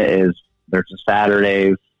run it is there's a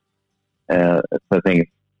Saturdays, I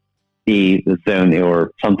think E, the zone,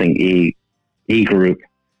 or something E group,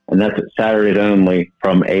 and that's Saturdays only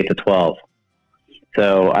from 8 to 12.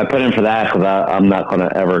 So I put in for that because I'm not going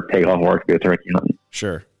to ever take off work to go turkey hunting.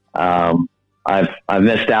 Sure. I've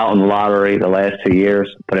missed out on the lottery the last 2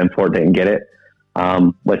 years, put in for it, didn't get it,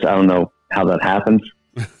 which I don't know how that happens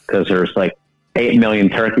because there's like 8 million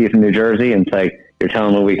turkeys in New Jersey, and it's like, you're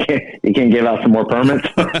telling me you can't give out some more permits?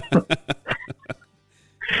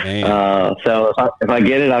 So if I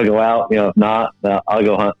get it, I'll go out. If not, I'll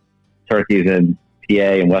go hunt turkeys in PA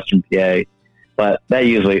and Western PA. But that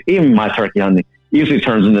usually, even my turkey hunting, usually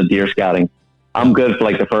turns into deer scouting. I'm good for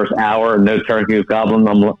like the first hour. No turkey gobbling.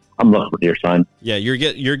 I'm looking for deer sign. Yeah, you're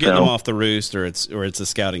getting them off the roost, or it's a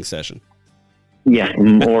scouting session. Yeah,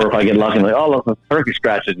 or if I get lucky, I'm like, oh look, the turkey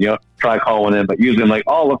scratches. Try calling in. But usually I'm like,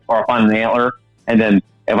 oh look, or I'll find an antler, and then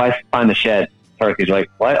if I find the shed, turkey's like,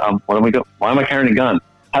 what? What am I doing? Why am I carrying a gun?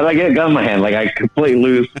 How did I get a gun in my hand? Like, I completely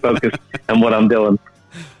lose focus on what I'm doing.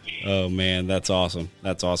 Oh, man, that's awesome.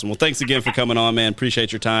 That's awesome. Well, thanks again for coming on, man.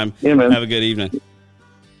 Appreciate your time. Yeah, man. Have a good evening. See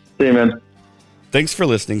you, man. Thanks for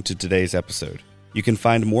listening to today's episode. You can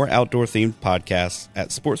find more outdoor-themed podcasts at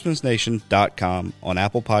sportsmansnation.com on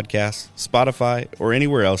Apple Podcasts, Spotify, or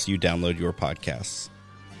anywhere else you download your podcasts.